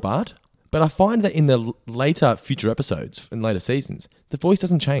 Older Bart. But I find that in the later future episodes, in later seasons, the voice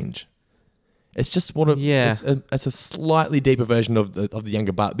doesn't change. It's just one of it's a slightly deeper version of the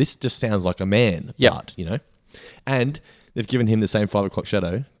younger Bart. This just sounds like a man Bart, you know? And they've given him the same 5 o'clock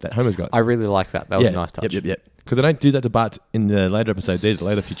shadow that Homer's got. I really like that. That was a nice touch. Yep. Because they don't do that to Bart in the later episodes, the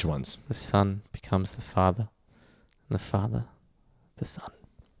later future ones. The son becomes the father, and the father, the son.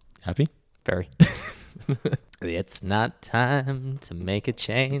 Happy? Very. It's not time to make a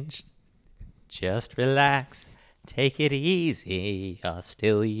change. Just relax. Take it easy. You're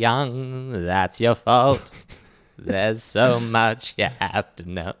still young. That's your fault. There's so much you have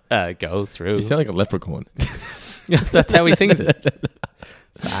to go through. You sound like a leprechaun. That's how he sings it.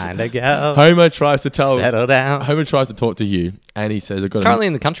 Find a girl. Homer tries to settle down. Homer tries to talk to you, and he says, "I've got currently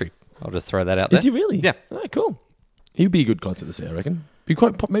in the country." I'll just throw that out there. Is he really? Yeah. Oh, cool. He'd be a good concert to see, I reckon. He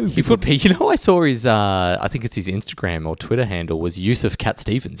could be. You know, I saw his. I think it's his Instagram or Twitter handle was Yusuf Cat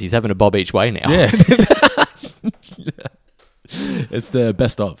Stevens. He's having a bob each way now. Yeah. It's the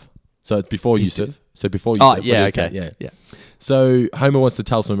best of. So it's before Yusuf. So before Yusuf. Oh, yeah, okay. Yeah. So Homer wants to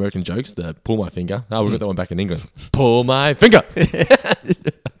tell some American jokes. The pull my finger. Oh, we got that one back in England. Pull my finger.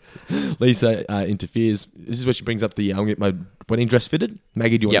 Lisa interferes. This is where she brings up the, I'm going to get my wedding dress fitted.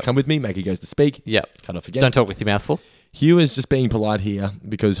 Maggie, do you want to come with me? Maggie goes to speak. Yep. Cut off again. Don't talk with your mouth full. Hugh is just being polite here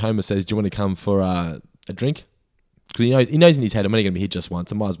because Homer says, do you want to come for a drink? Because he knows in his head, I'm only going to be here just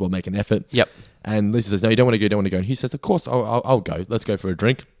once. I might as well make an effort. Yep. And Lisa says, no, you don't want to go. And he says, of course, I'll go. Let's go for a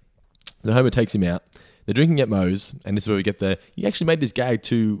drink. Then Homer takes him out. They're drinking at Moe's, and this is where we get he actually made this gag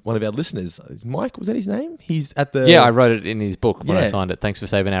to one of our listeners. Mike, was that his name? He's at the... Yeah, I wrote it in his book when I signed it. Thanks for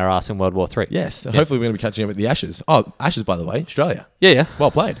saving our ass in World War III. Yes. So hopefully we're going to be catching up at the Ashes. Oh, Ashes, by the way, Australia. Yeah. Well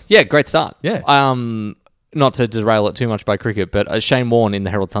played. Yeah, great start. Yeah. Not to derail it too much by cricket, but Shane Warne in the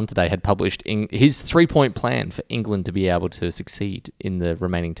Herald Sun today had published his 3-point plan for England to be able to succeed in the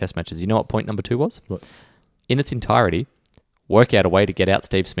remaining test matches. You know what point number 2 was? What? In its entirety, work out a way to get out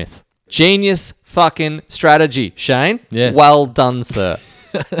Steve Smith. Genius fucking strategy, Shane. Yeah. Well done, sir.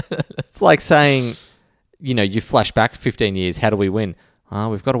 It's like saying, you flash back 15 years, how do we win?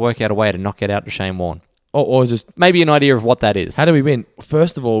 We've got to work out a way to knock it out to Shane Warne. Or just... Maybe an idea of what that is. How do we win?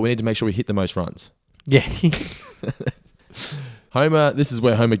 First of all, we need to make sure we hit the most runs. Yeah. Homer, this is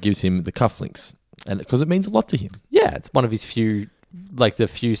where Homer gives him the cufflinks, and because it means a lot to him. Yeah, it's one of his few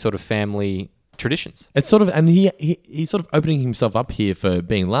sort of family traditions. It's sort of, and he's sort of opening himself up here for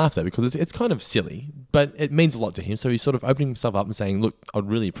being laughed at because it's kind of silly, but it means a lot to him. So he's sort of opening himself up and saying, look, I'd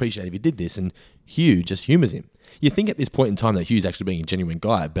really appreciate it if you did this. And Hugh just humours him. You think at this point in time that Hugh's actually being a genuine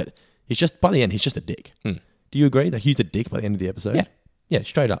guy, but by the end, he's just a dick. Do you agree that Hugh's a dick by the end of the episode? Yeah. Yeah,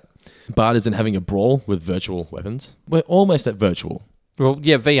 straight up. Bart isn't having a brawl with virtual weapons. We're almost at virtual. Well,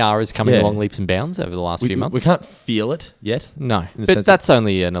 yeah, VR is coming along leaps and bounds over the last few months. We can't feel it yet. No, but that's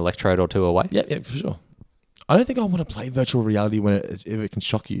only an electrode or two away. Yeah, for sure. I don't think I want to play virtual reality if it can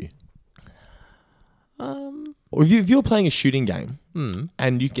shock you. Or if you're playing a shooting game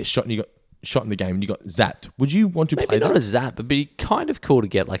and you get shot and you got shot in the game and you got zapped, would you want to play that? Maybe not a zap, but it'd be kind of cool to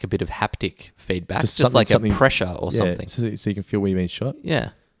get like a bit of haptic feedback, just like a pressure or something. So you can feel where you're being shot?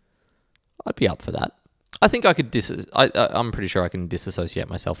 Yeah. I'd be up for that. I think I could I'm pretty sure I can disassociate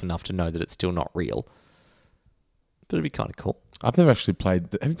myself enough to know that it's still not real. But it'd be kind of cool. I've never actually played.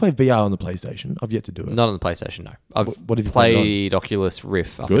 Have you played VR on the PlayStation? I've yet to do it. Not on the PlayStation, no. I've What have you played played Oculus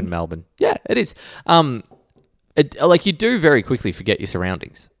Rift up Good? in Melbourne. Yeah, it is. Like you do very quickly forget your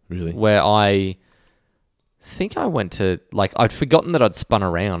surroundings. Really? Where I think I went to, like, I'd forgotten that I'd spun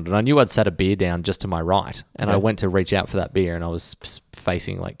around and I knew I'd sat a beer down just to my right. And I went to reach out for that beer and I was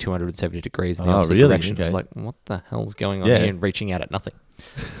facing like 270 degrees in the opposite direction. I was like, what the hell's going on here? And reaching out at nothing.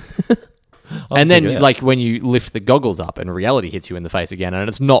 And then, like, when you lift the goggles up and reality hits you in the face again, and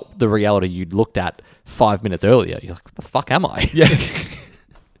it's not the reality you'd looked at 5 minutes earlier, you're like, what the fuck am I? Yeah.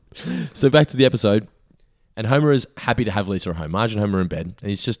 So back to the episode. And Homer is happy to have Lisa at home. Marge and Homer are in bed. And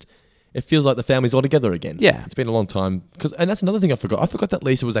he's just... It feels like the family's all together again. Yeah. It's been a long time. And that's another thing I forgot. I forgot that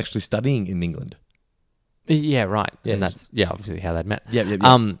Lisa was actually studying in England. Yeah, right. Yeah, and that's, obviously how they'd met.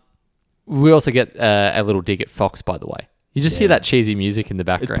 Yeah. We also get a little dig at Fox, by the way. You just hear that cheesy music in the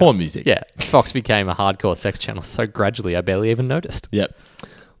background. It's porn music. Yeah. Fox became a hardcore sex channel so gradually I barely even noticed. Yep.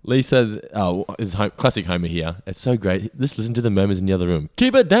 Lisa, is classic Homer here. It's so great. Just listen to the murmurs in the other room.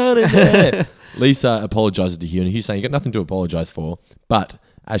 Keep it down in there. Lisa apologizes to Hugh, and Hugh's saying, you got nothing to apologize for. But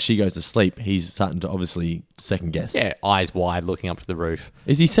as she goes to sleep, he's starting to obviously second guess. Yeah, eyes wide, looking up to the roof.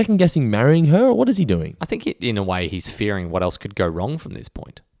 Is he second guessing marrying her, or what is he doing? I think in a way he's fearing what else could go wrong from this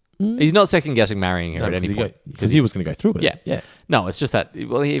point. He's not second guessing marrying her at any point. Because he was going to go through it. Yeah. No, it's just that,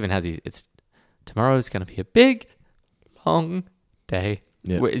 well, he even has tomorrow's going to be a big, long day.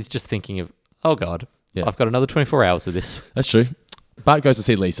 Yeah. Where he's just thinking of, oh God, I've got another 24 hours of this. That's true. Bart goes to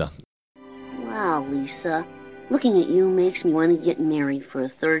see Lisa. Wow, Lisa. Looking at you makes me want to get married for a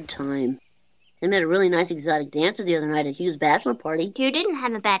third time. I met a really nice exotic dancer the other night at Hugh's bachelor party. You didn't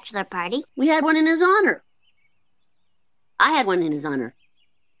have a bachelor party. We had one in his honor. I had one in his honor.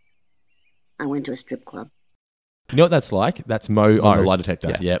 I went to a strip club. You know what that's like? That's Mo on the lie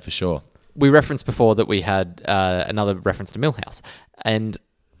detector. Yeah, for sure. We referenced before that we had another reference to Milhouse. And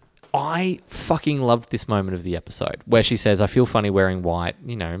I fucking loved this moment of the episode where she says, I feel funny wearing white.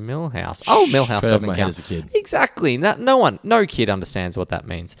 You know, Milhouse. Oh, Milhouse doesn't count. As a kid. Exactly. No kid understands what that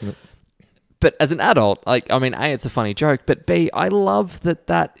means. Yep. But as an adult, like, I mean, A, it's a funny joke, but B, I love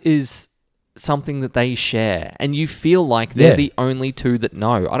that is something that they share. And you feel like they're the only two that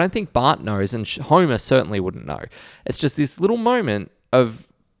know. I don't think Bart knows, and Homer certainly wouldn't know. It's just this little moment of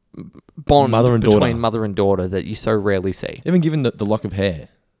bond between mother and daughter that you so rarely see. Even given the lock of hair.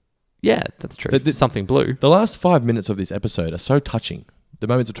 Yeah, that's true. Something blue. The last 5 minutes of this episode are so touching. The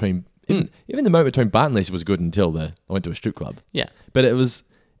moments between... Even the moment between Bart and Lisa was good until I went to a strip club. Yeah. But it was...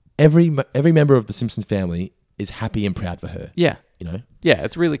 Every member of the Simpsons family is happy and proud for her. Yeah. You know? Yeah,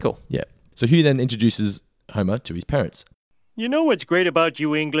 it's really cool. Yeah. So Hugh then introduces Homer to his parents. You know what's great about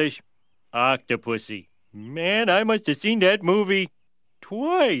you English? Octopussy. Man, I must have seen that movie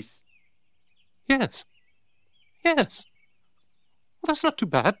twice. Yes. Well, that's not too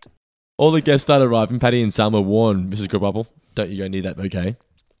bad. All the guests start arriving. Patty and Selma warn Mrs. Krabappel, don't you go near that bouquet.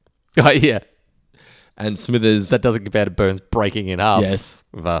 Oh, yeah. And Smithers... That doesn't compare to Burns breaking in half. Yes.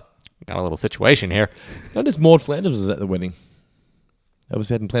 We've got a little situation here. Notice Maud Flanders was at the wedding.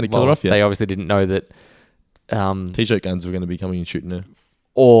 Obviously hadn't planned to kill her off yet. They obviously didn't know that... T-shirt guns were going to be coming and shooting her.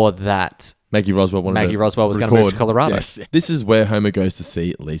 Or that... Maggie Roswell was going to move to Colorado. Yes. This is where Homer goes to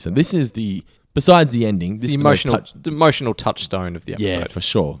see Lisa. This is the... Besides the ending... This is the emotional touchstone of the episode. Yeah, for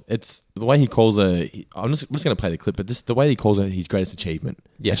sure. It's the way he calls her... I'm just going to play the clip, but the way he calls her his greatest achievement.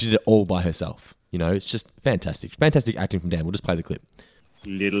 Yeah. And she did it all by herself. You know, it's just fantastic. Fantastic acting from Dan. We'll just play the clip.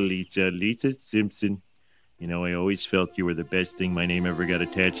 Little Lisa Simpson. You know, I always felt you were the best thing my name ever got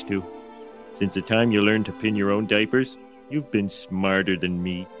attached to. Since the time you learned to pin your own diapers, you've been smarter than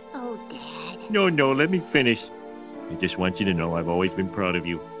me. Oh, Dad. No, let me finish. I just want you to know I've always been proud of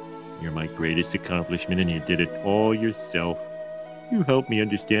you. You're my greatest accomplishment, and you did it all yourself. You helped me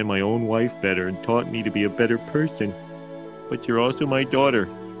understand my own wife better and taught me to be a better person. But you're also my daughter.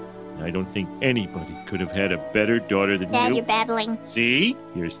 I don't think anybody could have had a better daughter than Dad, you. you're babbling. See?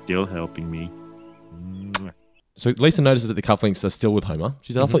 You're still helping me. So Lisa notices that the cufflinks are still with Homer.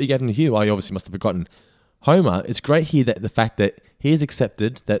 She said, I thought you gave them to Hugh. Oh, you obviously must have forgotten. Homer, it's great here that the fact that he has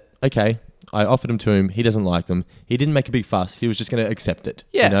accepted that, okay, I offered them to him. He doesn't like them. He didn't make a big fuss. He was just going to accept it.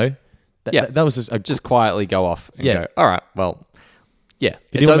 Yeah. You know? That was just quietly go off and go, all right, well... Yeah,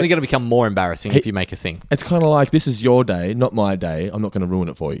 it's only going to become more embarrassing if you make a thing. It's kind of like, this is your day, not my day. I'm not going to ruin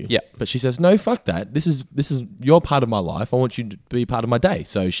it for you. Yeah. But she says, no, fuck that. This is your part of my life. I want you to be part of my day.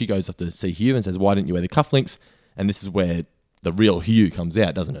 So she goes off to see Hugh and says, why didn't you wear the cufflinks? And this is where the real Hugh comes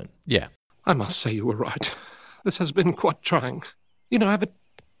out, doesn't it? Yeah. I must say you were right. This has been quite trying. You know, I've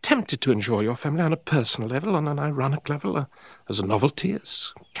attempted to enjoy your family on a personal level, on an ironic level, as a novelty,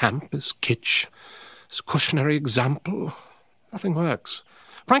 as camp, as kitsch, as a cautionary example, Nothing works.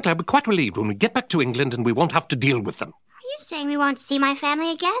 Frankly, I'll be quite relieved when we get back to England and we won't have to deal with them. Are you saying we won't see my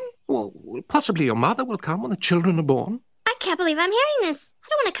family again? Well, possibly your mother will come when the children are born. I can't believe I'm hearing this. I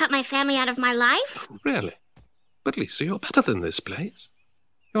don't want to cut my family out of my life. Really? But Lisa, you're better than this, please.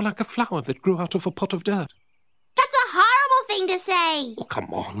 You're like a flower that grew out of a pot of dirt. That's a horrible thing to say. Oh,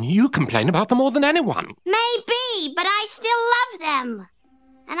 come on. You complain about them more than anyone. Maybe, but I still love them.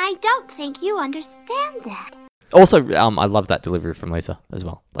 And I don't think you understand that. Also, I love that delivery from Lisa as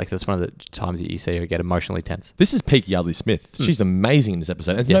well. Like, that's one of the times that you see her get emotionally tense. This is peak Yardley Smith. She's amazing in this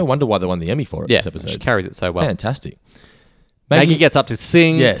episode. It's no wonder why they won the Emmy for it. This episode. She carries it so well. Fantastic. Maggie gets up to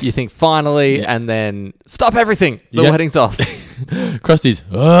sing. Yes. You think finally, and then stop everything. The wedding's off. Krusty's.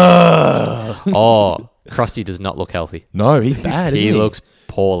 Oh, Krusty does not look healthy. No, he's bad. He looks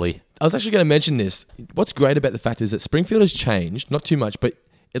poorly. I was actually going to mention this. What's great about the fact is that Springfield has changed, not too much, but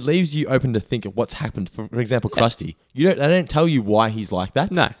it leaves you open to think of what's happened. For example, Krusty. They don't tell you why he's like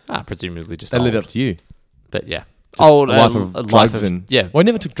that. No, presumably just. They leave it up to you. But yeah, a life of drugs and Well, he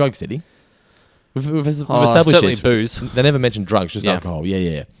never took drugs, did he? We've established certainly this. booze. They never mentioned drugs, just alcohol.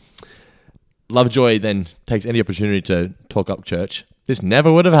 Yeah. Lovejoy then takes any opportunity to talk up church. This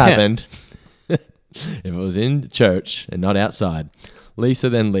never would have happened if it was in church and not outside. Lisa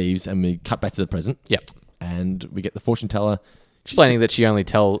then leaves, and we cut back to the present. Yep. And we get the fortune teller explaining that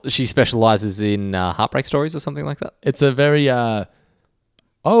she specializes in heartbreak stories or something like that. It's a very what's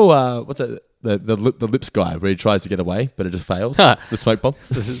that? The lips guy where he tries to get away, but it just fails. The smoke bomb.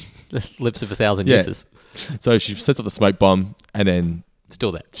 The lips of 1,000 uses. So she sets up the smoke bomb, and then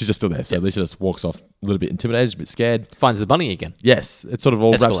still there. She's just still there. So Lisa just walks off a little bit intimidated, a bit scared. Finds the bunny again. Yes, it sort of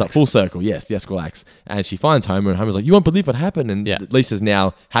all wraps up full circle. Yes, the Esquilax, and she finds Homer, and Homer's like, "You won't believe what happened." And Lisa's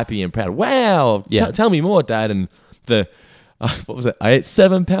now happy and proud. Wow, tell me more, Dad. And what was it? I ate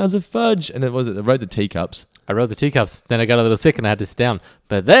 7 pounds of fudge, and then I rode the teacups. I rode the teacups. Then I got a little sick and I had to sit down.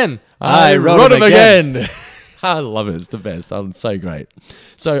 But then I rode them again. I love it. It's the best. It's so great.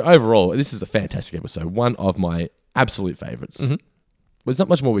 So overall, this is a fantastic episode. One of my absolute favorites. Mm-hmm. But there's not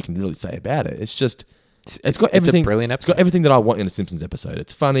much more we can really say about it. It's just it's got everything. It's a brilliant episode. It's got everything that I want in a Simpsons episode.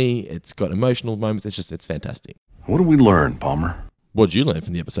 It's funny. It's got emotional moments. It's fantastic. What did we learn, Palmer? What did you learn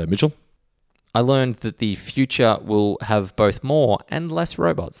from the episode, Mitchell? I learned that the future will have both more and less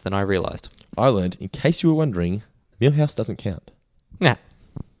robots than I realized. I learned, in case you were wondering, Milhouse doesn't count. Yeah.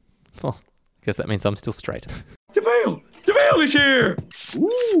 Well, I guess that means I'm still straight. JaVale is here!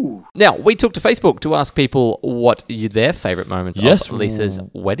 Ooh. Now, we took to Facebook to ask people what their favourite moments of Lisa's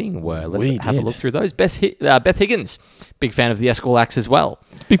wedding were. Let's have a look through those. Beth Higgins, big fan of the Esquilax as well.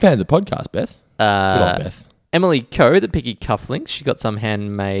 Big fan of the podcast, Beth. Good old Beth. Emily Coe, the Piggy Cufflinks, she got some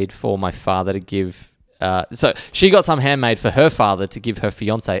handmade for my father to give... so she got some handmade for her father to give her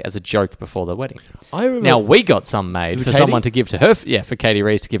fiance as a joke before the wedding. I remember. Now we got some made for someone to give to her. For Katie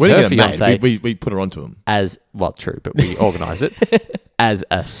Reese to give to her fiance. We put her onto him True, but we organised it as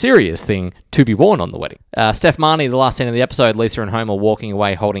a serious thing to be worn on the wedding. Steph Marnie, the last scene of the episode, Lisa and Homer walking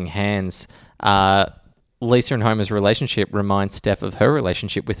away holding hands. Lisa and Homer's relationship reminds Steph of her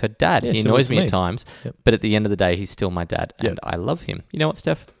relationship with her dad. He annoys me at times, but at the end of the day, he's still my dad, and I love him. You know what,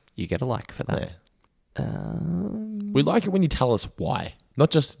 Steph? You get a like for that. Yeah. We like it when you tell us why.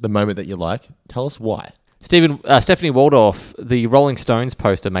 Not just the moment that you like. Tell us why. Stephanie Waldorf, the Rolling Stones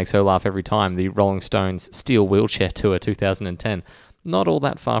poster makes her laugh every time. The Rolling Stones Steel Wheelchair Tour 2010. Not all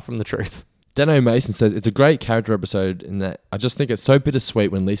that far from the truth. Dano Mason says, it's a great character episode in that I just think it's so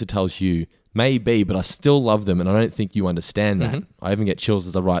bittersweet when Lisa tells Hugh, maybe, but I still love them and I don't think you understand that. Mm-hmm. I even get chills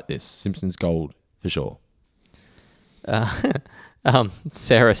as I write this. Simpsons gold, for sure.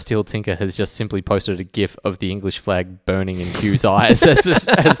 Sarah Steele Tinker has just simply posted a gif of the English flag burning in Hugh's eyes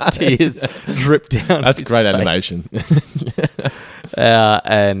as tears drip down. That's his great face. Animation.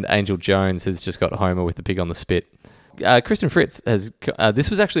 And Angel Jones has just got Homer with the pig on the spit. Kristen Fritz has. This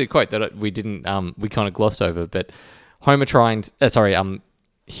was actually a quote that we didn't. We kind of glossed over, but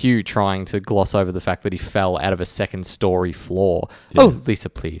Hugh trying to gloss over the fact that he fell out of a second-story floor. Yeah. Oh, Lisa,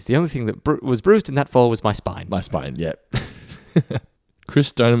 please. The only thing that was bruised in that fall was my spine. My spine, yeah. Chris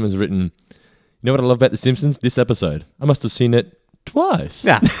Stoneham has written, you know what I love about The Simpsons? This episode. I must have seen it twice.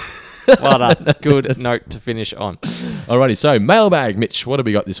 Yeah. Well done. Good note to finish on. Alrighty, so mailbag, Mitch. What have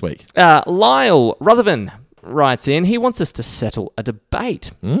we got this week? Lyle Rutherford writes in. He wants us to settle a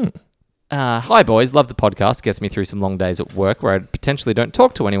debate. Hi, boys. Love the podcast. Gets me through some long days at work where I potentially don't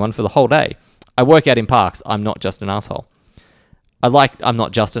talk to anyone for the whole day. I work out in parks. I'm not just an asshole. I'm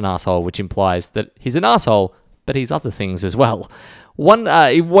not just an asshole, which implies that he's an asshole, but he's other things as well.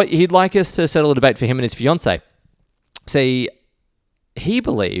 What he'd like us to settle a debate for him and his fiancée. See, He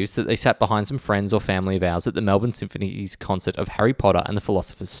believes that they sat behind some friends or family of ours at the Melbourne Symphony's concert of Harry Potter and the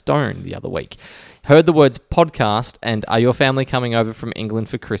Philosopher's Stone the other week. Heard the words podcast and are your family coming over from England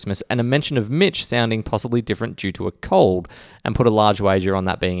for Christmas, and a mention of Mitch sounding possibly different due to a cold, and put a large wager on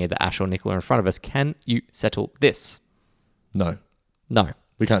that being either Ash or Nicola in front of us. Can you settle this? No. No.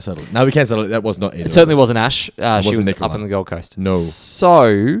 We can't settle it. No, we can't settle it. That was not either. It certainly wasn't Ash. She was Nicola. up on the Gold Coast. No.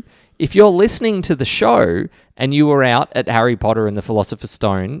 So, if you're listening to the show and you were out at Harry Potter and the Philosopher's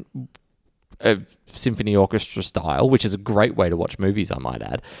Stone, symphony orchestra style, which is a great way to watch movies, I might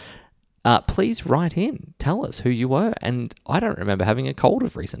add, please write in. Tell us who you were. And I don't remember having a cold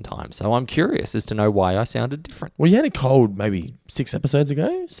of recent times, so I'm curious as to know why I sounded different. Well, you had a cold maybe 7 episodes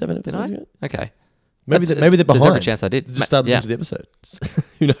ago? Okay. Maybe they're behind. There's every chance I did. Just start listening to the episode.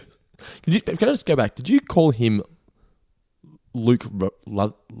 Who knows? Can I just go back? Did you call him Luke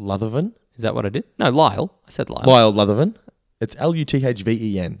Lutherven? Is that what I did? No, Lyle. I said Lyle. Lyle Lutherven. It's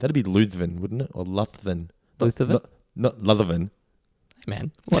Luthven. That'd be Luthven, wouldn't it? Or Lutherven. Lutherven? Not Lutherven. Hey,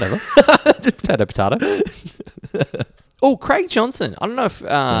 man. Whatever. Potato. Oh, Craig Johnson. I don't know if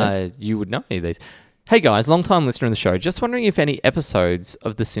you would know any of these. Hey guys, long time listener in the show. Just wondering if any episodes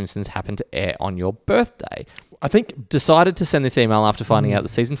of The Simpsons happen to air on your birthday. I think decided to send this email after finding out the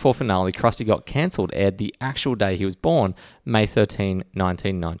season 4 finale, Krusty Got Cancelled, aired the actual day he was born, May 13,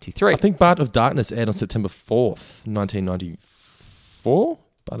 1993. I think Bart of Darkness aired on September 4th, 1994.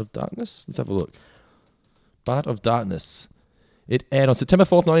 Bart of Darkness? Let's have a look. Bart of Darkness. It aired on September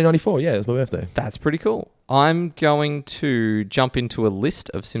 4th, 1994. Yeah, it's my birthday. That's pretty cool. I'm going to jump into a list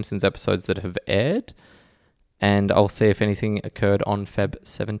of Simpsons episodes that have aired, and I'll see if anything occurred on Feb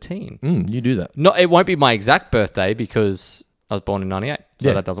 17. You do that. No, it won't be my exact birthday because I was born in 98,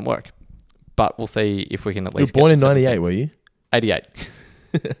 so that doesn't work. But we'll see if we can at least You were born get in the 98, 17th. were you? 88.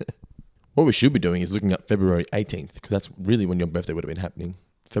 What we should be doing is looking up February 18th, because that's really when your birthday would have been happening.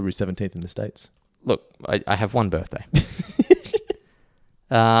 February 17th in the States. Look, I have one birthday.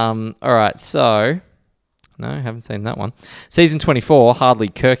 All right, so... No, haven't seen that one. Season 24, Hardly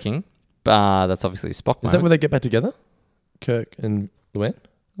Kirking. That's obviously a Spock moment. Is that where they get back together? Kirk and Luann?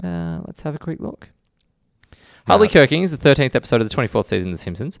 Let's have a quick look. Hardly Kirking is the 13th episode of the 24th season of The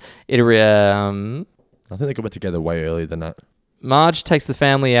Simpsons. I think they got back together way earlier than that. Marge takes the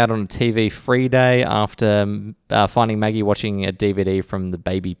family out on a TV-free day after finding Maggie watching a DVD from the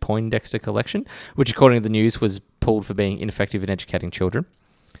Baby Poindexter collection, which, according to the news, was pulled for being ineffective in educating children.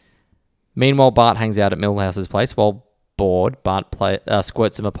 Meanwhile, Bart hangs out at Milhouse's place. While bored, Bart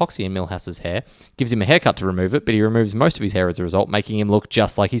squirts some epoxy in Milhouse's hair, gives him a haircut to remove it, but he removes most of his hair as a result, making him look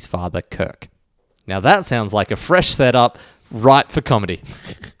just like his father, Kirk. Now that sounds like a fresh setup, right for comedy.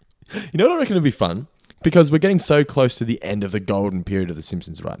 You know what I reckon would be fun? Because we're getting so close to the end of the golden period of The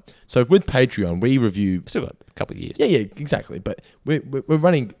Simpsons, right? So with Patreon, we review... Still got a couple of years. Yeah, exactly. But we're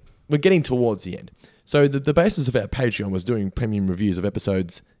getting towards the end. So the basis of our Patreon was doing premium reviews of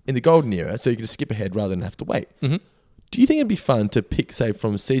episodes in the golden era, so you could just skip ahead rather than have to wait. Mm-hmm. Do you think it'd be fun to pick, say,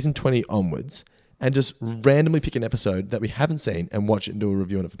 from season 20 onwards, and just randomly pick an episode that we haven't seen and watch it and do a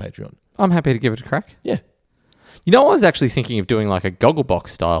review on it for Patreon? I'm happy to give it a crack. Yeah. You know, I was actually thinking of doing like a Gogglebox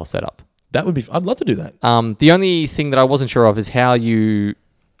style setup. That would be... I'd love to do that. The only thing that I wasn't sure of is how you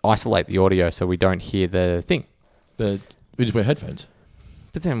isolate the audio so we don't hear the thing. We just wear headphones.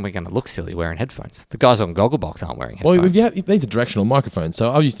 But then we're going to look silly wearing headphones. The guys on Gogglebox aren't wearing headphones. Well, it needs a directional microphone. So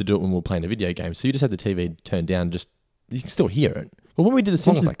I used to do it when we were playing a video game. So you just have the TV turned down. You can still hear it. But when we did the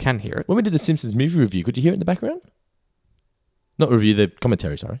Simpsons... As long as I can hear it. When we did the Simpsons movie review, could you hear it in the background? Not review, the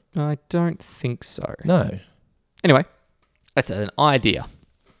commentary, sorry. I don't think so. No. Anyway, that's an idea.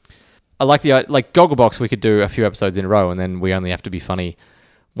 I like Gogglebox, we could do a few episodes in a row and then we only have to be funny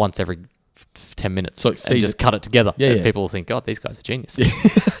once every 10 minutes. So and just cut it together. Yeah, and people will think, God, these guys are genius.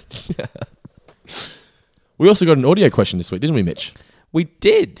 Yeah. We also got an audio question this week, didn't we, Mitch? We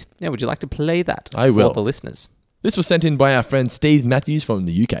did. Now, would you like to play that I will. for the listeners? This was sent in by our friend Steve Matthews from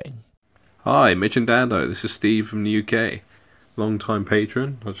the UK. Hi, Mitch and Dando. This is Steve from the UK. Long-time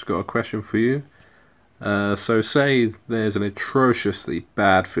patron. I've just got a question for you. So say there's an atrociously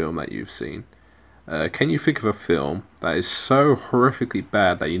bad film that you've seen. Can you think of a film that is so horrifically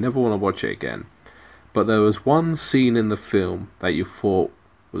bad that you never want to watch it again, but there was one scene in the film that you thought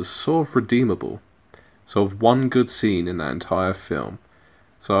was sort of redeemable? Sort of one good scene in that entire film.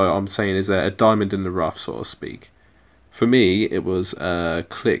 So I'm saying, is there a diamond in the rough, so to speak? For me, it was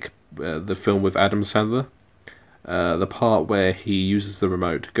Click, the film with Adam Sandler. The part where he uses the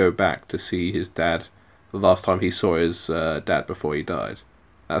remote to go back to see his dad the last time he saw his dad before he died.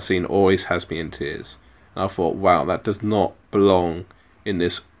 That scene always has me in tears. And I thought, wow, that does not belong in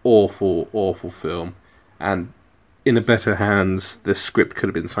this awful, awful film. And in a better hands, the script could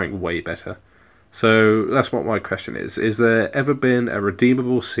have been something way better. So that's what my question is. Is there ever been a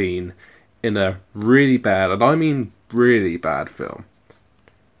redeemable scene in a really bad, and I mean really bad film?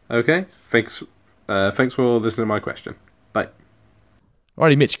 Okay, thanks for listening to my question. Bye.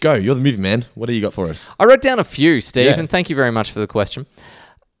 Alrighty, Mitch, go. You're the movie man. What do you got for us? I wrote down a few, Steve, and thank you very much for the question.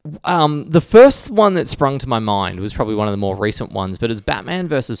 The first one that sprung to my mind was probably one of the more recent ones, but it's Batman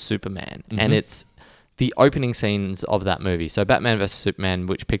versus Superman, and it's the opening scenes of that movie. So Batman vs. Superman,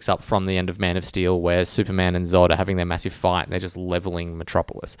 which picks up from the end of Man of Steel, where Superman and Zod are having their massive fight, and they're just leveling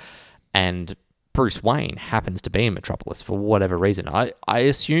Metropolis. And Bruce Wayne happens to be in Metropolis for whatever reason. I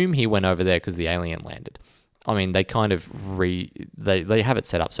assume he went over there because the alien landed. I mean, they kind of they have it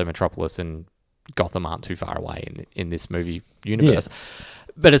set up so Metropolis and Gotham aren't too far away in this movie universe. Yeah.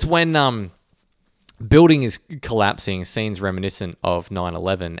 But it's when building is collapsing, scenes reminiscent of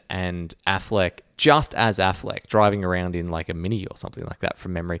 9/11, and Affleck, just as Affleck, driving around in like a Mini or something like that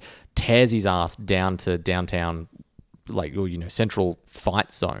from memory, tears his ass down to downtown, like, you know, central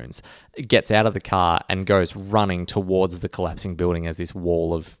fight zones, gets out of the car and goes running towards the collapsing building as this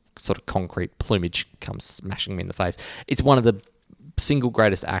wall of sort of concrete plumage comes smashing him in the face. It's one of the single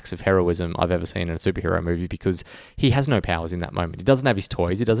greatest acts of heroism I've ever seen in a superhero movie, because he has no powers in that moment. He doesn't have his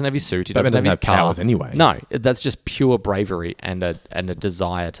toys, he doesn't have his suit, he doesn't have his car. Powers anyway. No, that's just pure bravery and a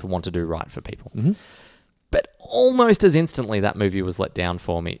desire to want to do right for people. Mm-hmm. But almost as instantly, that movie was let down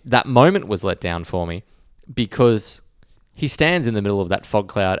for me. That moment was let down for me because he stands in the middle of that fog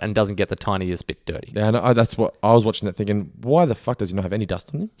cloud and doesn't get the tiniest bit dirty. Yeah, no, that's what I was watching that thinking, why the fuck does he not have any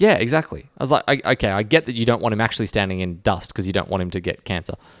dust on him? Yeah, exactly. I was like, okay, I get that you don't want him actually standing in dust because you don't want him to get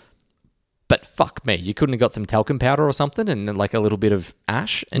cancer. But fuck me, you couldn't have got some talcum powder or something and like a little bit of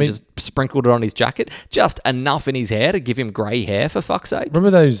ash and just sprinkled it on his jacket? Just enough in his hair to give him grey hair, for fuck's sake?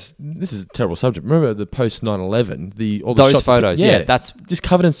 Remember those, this is a terrible subject, remember the post 9/11, all those shots photos, yeah, that's just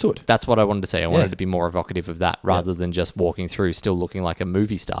covered in soot. That's what I wanted to say. I wanted to be more evocative of that rather than just walking through still looking like a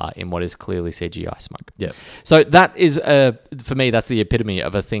movie star in what is clearly CGI smoke. Yeah. So that is, for me, that's the epitome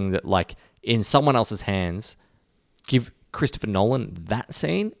of a thing that, like, in someone else's hands, give Christopher Nolan that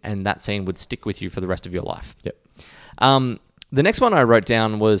scene, and that scene would stick with you for the rest of your life. Yep. The next one I wrote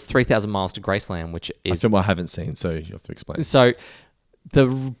down was 3,000 Miles to Graceland, which is... Something I haven't seen, so you have to explain. So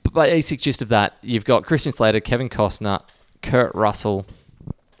the basic gist of that, you've got Christian Slater, Kevin Costner, Kurt Russell,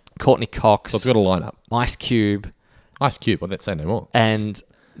 Courtney Cox... So it's got a lineup. Ice Cube. Ice Cube, I didn't say no more. And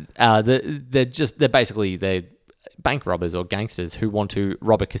they're basically bank robbers or gangsters who want to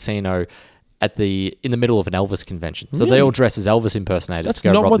rob a casino in the middle of an Elvis convention. So they all dress as Elvis impersonators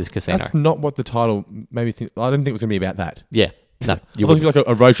to go rob this casino. That's not what the title made me think. I didn't think it was going to be about that. Yeah. No. It was like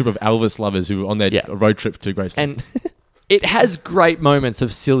a road trip of Elvis lovers who were on their road trip to Graceland. And it has great moments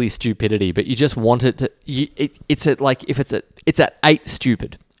of silly stupidity, but you just want it to... It's at 8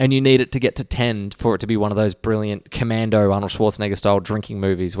 stupid, and you need it to get to 10 for it to be one of those brilliant Commando, Arnold Schwarzenegger style drinking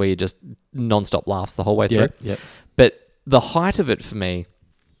movies where you just non-stop laughs the whole way through. Yeah. But the height of it for me...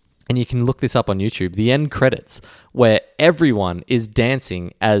 And you can look this up on YouTube, the end credits, where everyone is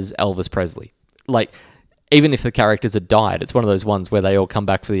dancing as Elvis Presley. Like, even if the characters had died, it's one of those ones where they all come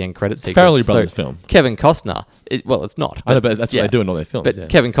back for the end credit sequence. Farrelly Brothers film. Kevin Costner, it's not. But I know, but that's what they do in all their films. But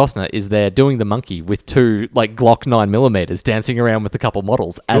Kevin Costner is there doing the monkey with 2 like Glock 9mm dancing around with a couple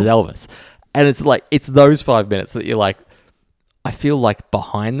models as Elvis. And it's like, it's those 5 minutes that you're like, I feel like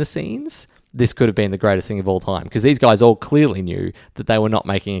behind the scenes... this could have been the greatest thing of all time, because these guys all clearly knew that they were not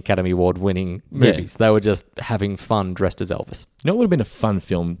making Academy Award winning movies. They were just having fun dressed as Elvis. You know what would have been a fun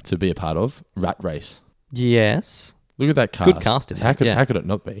film to be a part of? Rat Race. Yes. Look at that cast. Good casting. How could it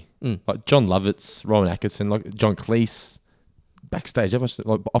not be? Like John Lovitz, Rowan Atkinson, like John Cleese, backstage,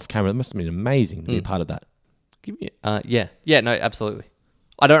 like off camera. It must have been amazing to be a part of that. Yeah, no, absolutely.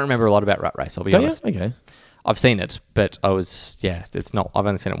 I don't remember a lot about Rat Race, I'll be honest. Okay. I've seen it, but it's not. I've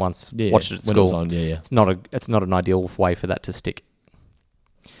only seen it once. Watched it at school. When it was on, It's not an ideal way for that to stick.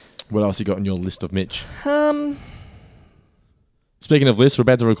 What else you got on your list of Mitch? Speaking of lists, we're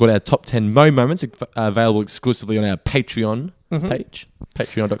about to record our top 10 Mo moments, available exclusively on our Patreon page.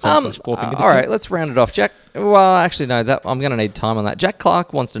 Patreon.com/4fingered. All right, let's round it off. Jack, well, actually, no, I'm going to need time on that. Jack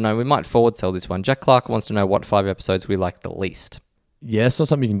Clark wants to know, we might forward sell this one. Jack Clark wants to know what 5 episodes we like the least. Yeah, it's not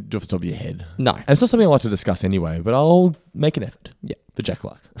something you can do off the top of your head. No. And it's not something I like to discuss anyway, but I'll make an effort. Yeah. For Jack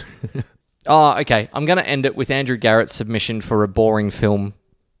Clark. Oh, okay. I'm going to end it with Andrew Garrett's submission for a boring film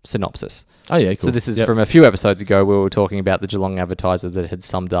synopsis. Oh, yeah, cool. So this is from a few episodes ago where we were talking about the Geelong Advertiser that had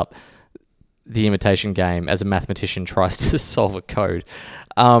summed up the Imitation Game as a mathematician tries to solve a code.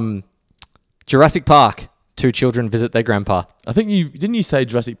 Jurassic Park. 2 children visit their grandpa. I think didn't you say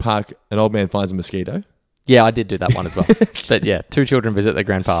Jurassic Park, an old man finds a mosquito? Yeah, I did do that one as well. But yeah, 2 children visit their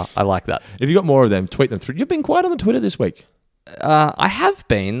grandpa. I like that. If you got more of them, tweet them through. You've been quiet on the Twitter this week. I have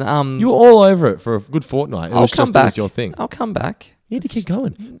been. You were all over it for a good fortnight. I'll come back. It was your thing. I'll come back. You need to keep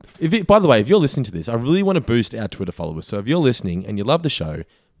going. By the way, if you're listening to this, I really want to boost our Twitter followers. So if you're listening and you love the show,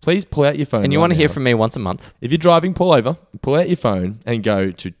 please pull out your phone. And you want to hear from me once a month. If you're driving, pull over, pull out your phone and go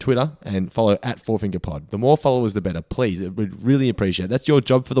to Twitter and follow @4fingerpod. The more followers, the better. Please, we'd really appreciate it. That's your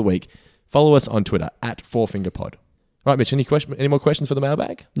job for the week. Follow us on Twitter @4fingerpod. Right, Mitch, any more questions for the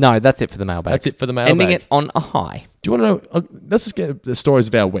mailbag? No, that's it for the mailbag. That's it for the mailbag. Ending it on a high. Do you want to know? Let's just get the stories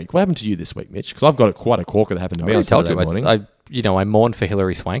of our week. What happened to you this week, Mitch? Because I've got quite a corker that happened to me on Saturday morning. I mourned for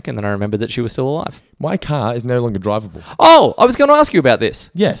Hilary Swank, and then I remembered that she was still alive. My car is no longer drivable. Oh, I was going to ask you about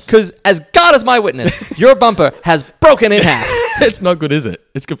this. Yes. Because as God is my witness, your bumper has broken in half. It's not good, is it?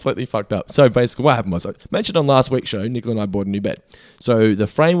 It's completely fucked up. So basically what happened was, I mentioned on last week's show, Nicola and I bought a new bed. So the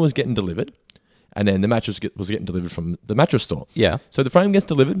frame was getting delivered. And then the mattress was getting delivered from the mattress store. Yeah. So the frame gets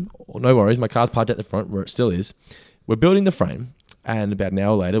delivered. No worries. My car's parked at the front where it still is. We're building the frame. And about an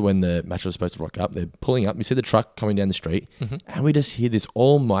hour later, when the mattress was supposed to rock up, they're pulling up. You see the truck coming down the street. Mm-hmm. And we just hear this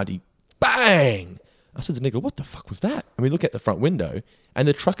almighty bang. I said to Nicola, what the fuck was that? And we look at the front window. And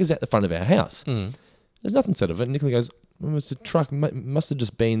the truck is at the front of our house. Mm. There's nothing said of it. And Nicola goes, well, it's a truck. Must have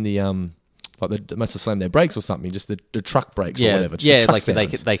just been the... Like they must have slammed their brakes or something, just the truck brakes or whatever. Just yeah, like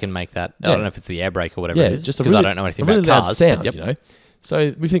they can make that. I don't know if it's the air brake or whatever it is, because I don't know anything about cars. Sound, you know?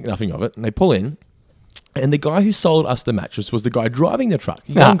 So we think nothing of it, and they pull in, and the guy who sold us the mattress was the guy driving the truck.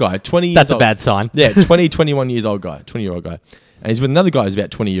 Young guy, 20 years old. That's a bad sign. Yeah, 21 years old guy, 20-year-old guy. And he's with another guy who's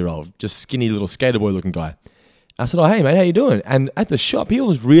about 20-year-old, just skinny little skater boy looking guy. I said, oh, hey, mate, how you doing? And at the shop, he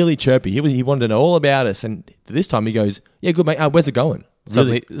was really chirpy. He wanted to know all about us. And this time he goes, yeah, good, mate. Where's it going?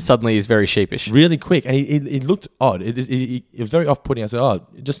 Suddenly he's very sheepish. Really quick. And he looked odd. It was very off-putting. I said, oh,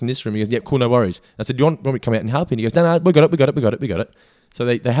 just in this room. He goes, yep, cool, no worries. I said, do you want me to come out and help you? And he goes, no, we got it. So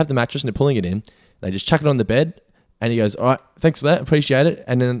they have the mattress and they're pulling it in. They just chuck it on the bed. And he goes, all right, thanks for that. Appreciate it.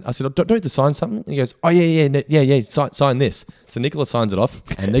 And then I said, oh, don't you have to sign something? And he goes, oh, yeah, sign this. So Nicola signs it off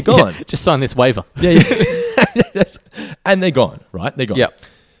and they're gone. Just sign this waiver. Yeah. And they're gone, right? They're gone. Yep.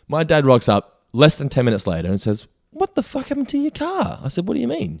 My dad rocks up less than 10 minutes later and says, what the fuck happened to your car? I said, what do you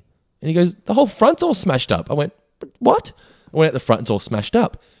mean? And he goes, the whole front's all smashed up. I went, what? I went out the front, it's all smashed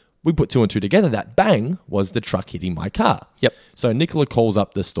up. We put 2 and 2 together. That bang was the truck hitting my car. Yep. So Nicola calls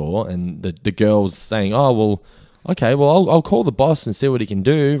up the store and the girl's saying, oh, well, okay, well, I'll call the boss and see what he can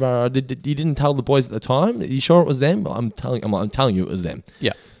do. You didn't tell the boys at the time? Are you sure it was them? I'm telling you it was them.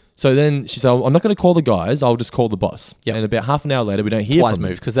 Yeah. So then she said, I'm not going to call the guys. I'll just call the boss. Yep. And about half an hour later, we don't hear wise from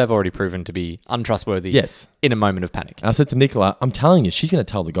move, because they've already proven to be untrustworthy. Yes. In a moment of panic. And I said to Nicola, I'm telling you, she's going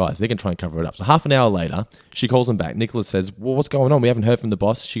to tell the guys. They're going to try and cover it up. So half an hour later, she calls them back. Nicola says, well, what's going on? We haven't heard from the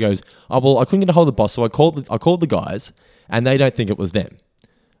boss. She goes, oh, well, I couldn't get a hold of the boss, so I called the guys, and they don't think it was them.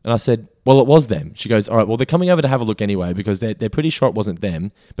 And I said, well, it was them. She goes, all right, well, they're coming over to have a look anyway because they're pretty sure it wasn't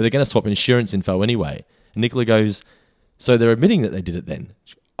them, but they're going to swap insurance info anyway. And Nicola goes, so they're admitting that they did it then?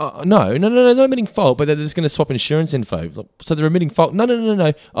 No, not admitting fault, but they're just going to swap insurance info. So they're admitting fault.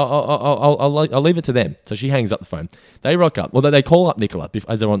 No. I'll leave it to them. So she hangs up the phone. They rock up. Well, they call up Nicola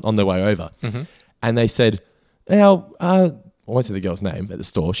as they're on their way over. Mm-hmm. And they said, now, I won't say the girl's name at the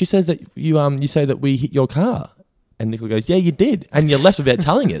store. She says that you say that we hit your car. And Nicola goes, yeah, you did. And you left without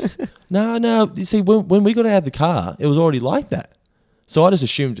telling us. No. You see, when we got out of the car, it was already like that. So I just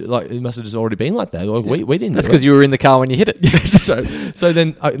assumed like it must have just already been like that. Like, we didn't. That's because you were in the car when you hit it. so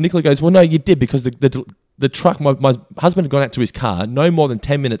then Nicola goes, well, no, you did because the truck, my husband had gone out to his car no more than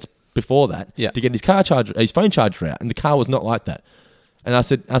 10 minutes before that to get his phone charger out. And the car was not like that. And I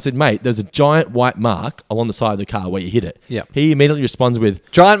said, mate, there's a giant white mark along the side of the car where you hit it. Yeah. He immediately responds with,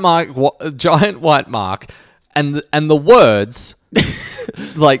 giant white mark. And the words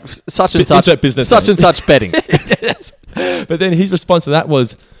like such and such betting. Yes. But then his response to that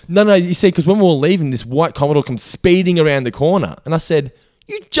was, no, you see, because when we were leaving, this white Commodore comes speeding around the corner. And I said,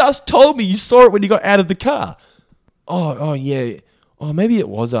 you just told me you saw it when you got out of the car. Oh, yeah. Oh, maybe it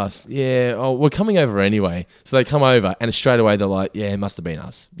was us. Yeah. Oh, we're coming over anyway. So they come over and straight away they're like, yeah, it must have been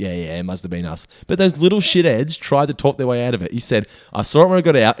us. Yeah, it must have been us. But those little shitheads tried to talk their way out of it. He said, I saw it when I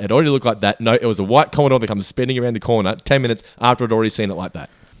got out. It already looked like that. No, it was a white Commodore that comes spinning around the corner 10 minutes after I'd already seen it like that.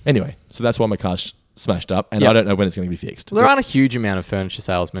 Anyway, so that's why my car's smashed up and I don't know when it's going to be fixed. Well, there aren't a huge amount of furniture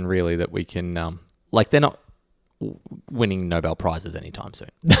salesmen really that we can, they're not winning Nobel Prizes anytime soon.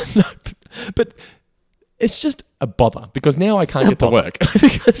 No, but it's just a bother because now I can't get to work.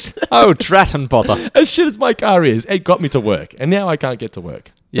 Because drat and bother. As shit as my car is, it got me to work and now I can't get to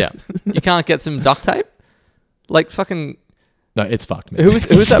work. Yeah. You can't get some duct tape? Like fucking No, it's fucked, man. Who was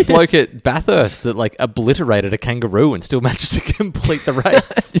that bloke at Bathurst that like obliterated a kangaroo and still managed to complete the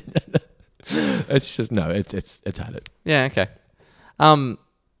race? It's just no. It's had it. Yeah. Okay.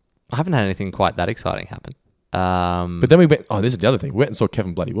 I haven't had anything quite that exciting happen. But then we went. Oh, this is the other thing. We went and saw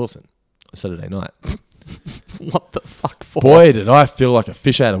Kevin Bloody Wilson on Saturday night. What the fuck for? Boy, did I feel like a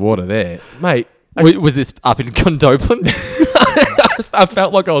fish out of water there, mate. Was this up in Condoblin? I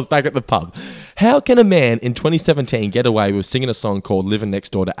felt like I was back at the pub. How can a man in 2017 get away with singing a song called "Living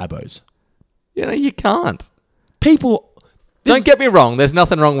Next Door to Abbo's"? You know, you can't. People. Don't get me wrong. There's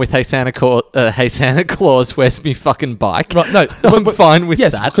nothing wrong with Hey Santa Claus, where's me fucking bike? Right, no, I'm fine with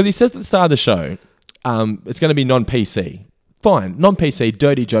that. Yes, because he says at the start of the show, it's going to be non-PC. Fine, non-PC,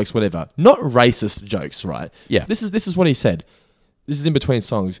 dirty jokes, whatever. Not racist jokes, right? Yeah. This is what he said. This is in between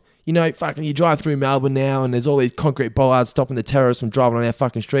songs. You know, fucking, you drive through Melbourne now, and there's all these concrete bollards stopping the terrorists from driving on our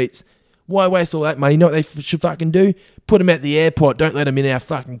fucking streets. Why waste all that money? You know what they should fucking do? Put them at the airport. Don't let them in our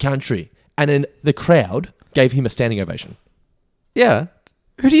fucking country. And then the crowd gave him a standing ovation. Yeah.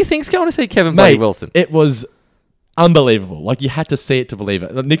 Who do you think's going to see Kevin Bloody Wilson? It was unbelievable. Like, you had to see it to believe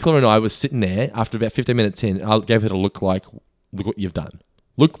it. Nicola and I was sitting there after about 15 minutes in. I gave her a look like, look what you've done.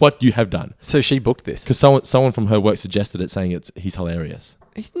 Look what you have done. So she booked this? Because someone from her work suggested it, saying he's hilarious.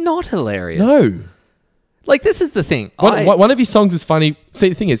 He's not hilarious. No. Like, this is the thing. One of his songs is funny. See,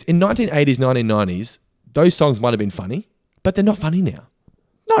 the thing is, in 1980s, 1990s, those songs might have been funny, but they're not funny now.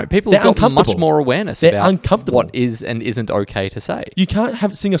 No, people have got much more awareness about what is and isn't okay to say. You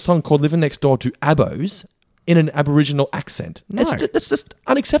can't sing a song called "Living Next Door to Abbo's" in an Aboriginal accent. No. That's just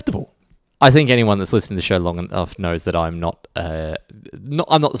unacceptable. I think anyone that's listened to the show long enough knows that I'm not I'm not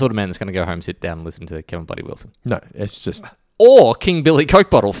the sort of man that's going to go home, sit down, and listen to Kevin Bloody Wilson. No, it's just or King Billy Coke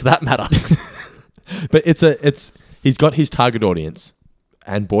Bottle for that matter. But he's got his target audience,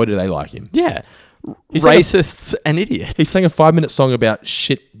 and boy, do they like him. Yeah. Racists and idiots. He sang a 5-minute song about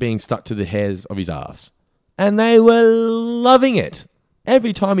shit being stuck to the hairs of his ass. And they were loving it.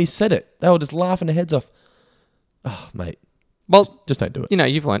 Every time he said it, they were just laughing their heads off. Oh, mate. Well, just don't do it. You know,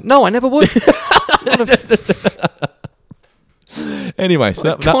 you've learned. No, I never would. Anyway,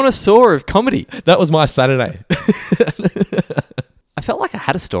 so connoisseur of comedy. That was my Saturday. I felt like I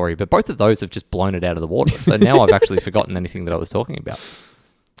had a story, but both of those have just blown it out of the water. So now I've actually forgotten anything that I was talking about.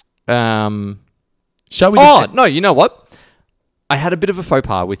 Shall we? No, you know what? I had a bit of a faux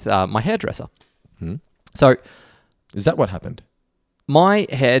pas with my hairdresser. So, is that what happened? My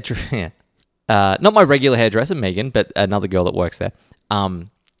hairdresser, not my regular hairdresser, Megan, but another girl that works there,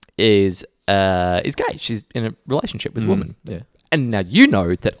 is gay. She's in a relationship with a woman. Yeah. And now you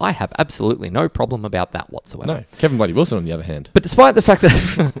know that I have absolutely no problem about that whatsoever. No, Kevin Bloody Wilson, on the other hand. But despite the fact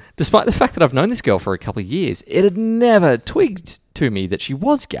that I've known this girl for a couple of years, it had never twigged to me that she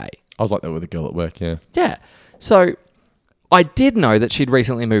was gay. I was like that with a girl at work, yeah. Yeah. So I did know that she'd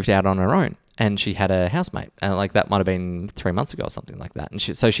recently moved out on her own, and she had a housemate, and like that might have been 3 months ago or something like that. And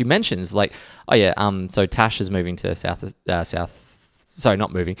so she mentions like, oh yeah, so Tash is moving to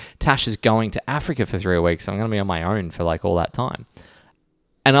Tash is going to Africa for 3 weeks, so I'm going to be on my own for like all that time.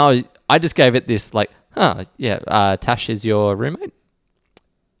 And I just gave it this like, Tash is your roommate?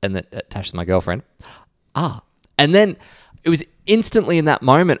 And that Tash is my girlfriend. And then it was instantly in that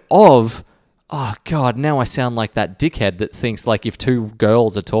moment of, oh God, now I sound like that dickhead that thinks like if two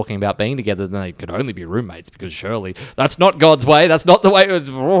girls are talking about being together, then they could only be roommates because surely that's not God's way. That's not the way it was.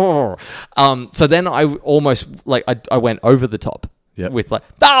 So then I almost like, I went over the top. Yep. With like,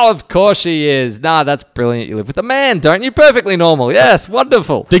 oh, of course she is. Nah, that's brilliant. You live with a man, don't you? Perfectly normal. Yes,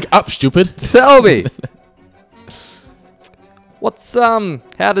 wonderful. Dig up, stupid. Tell me.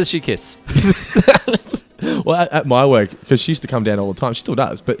 How does she kiss? Well, at my work, because she used to come down all the time. She still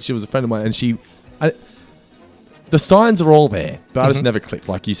does, but she was a friend of mine, and the signs are all there, but I just never clicked,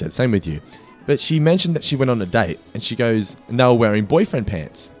 like you said. Same with you. But she mentioned that she went on a date, and she goes, and they were wearing boyfriend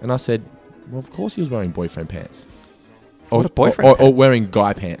pants. And I said, well, of course he was wearing boyfriend pants. What a boyfriend or wearing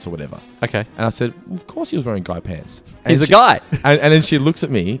guy pants or whatever. Okay. And I said, well, of course he was wearing guy pants. And He's a guy. And then she looks at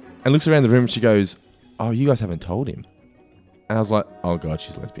me and looks around the room and she goes, oh, you guys haven't told him. And I was like, oh God,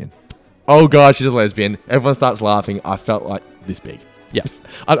 she's a lesbian. Oh God, she's a lesbian. Everyone starts laughing. I felt like this big. Yeah.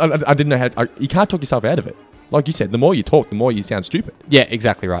 I didn't know how you can't talk yourself out of it. Like you said, the more you talk, the more you sound stupid. Yeah,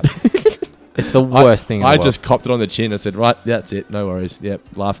 exactly right. It's the worst thing in the world. I just copped it on the chin and said, right, that's it. No worries.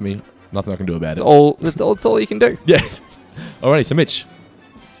 Yep, laugh at me. Nothing I can do about it. That's all you can do. Yeah. Alrighty, so Mitch,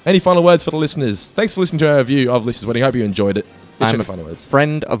 any final words for the listeners? Thanks for listening to our review of Lisa's Wedding. I hope you enjoyed it. I'm a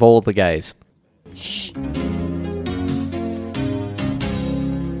friend of all the gays. Shh.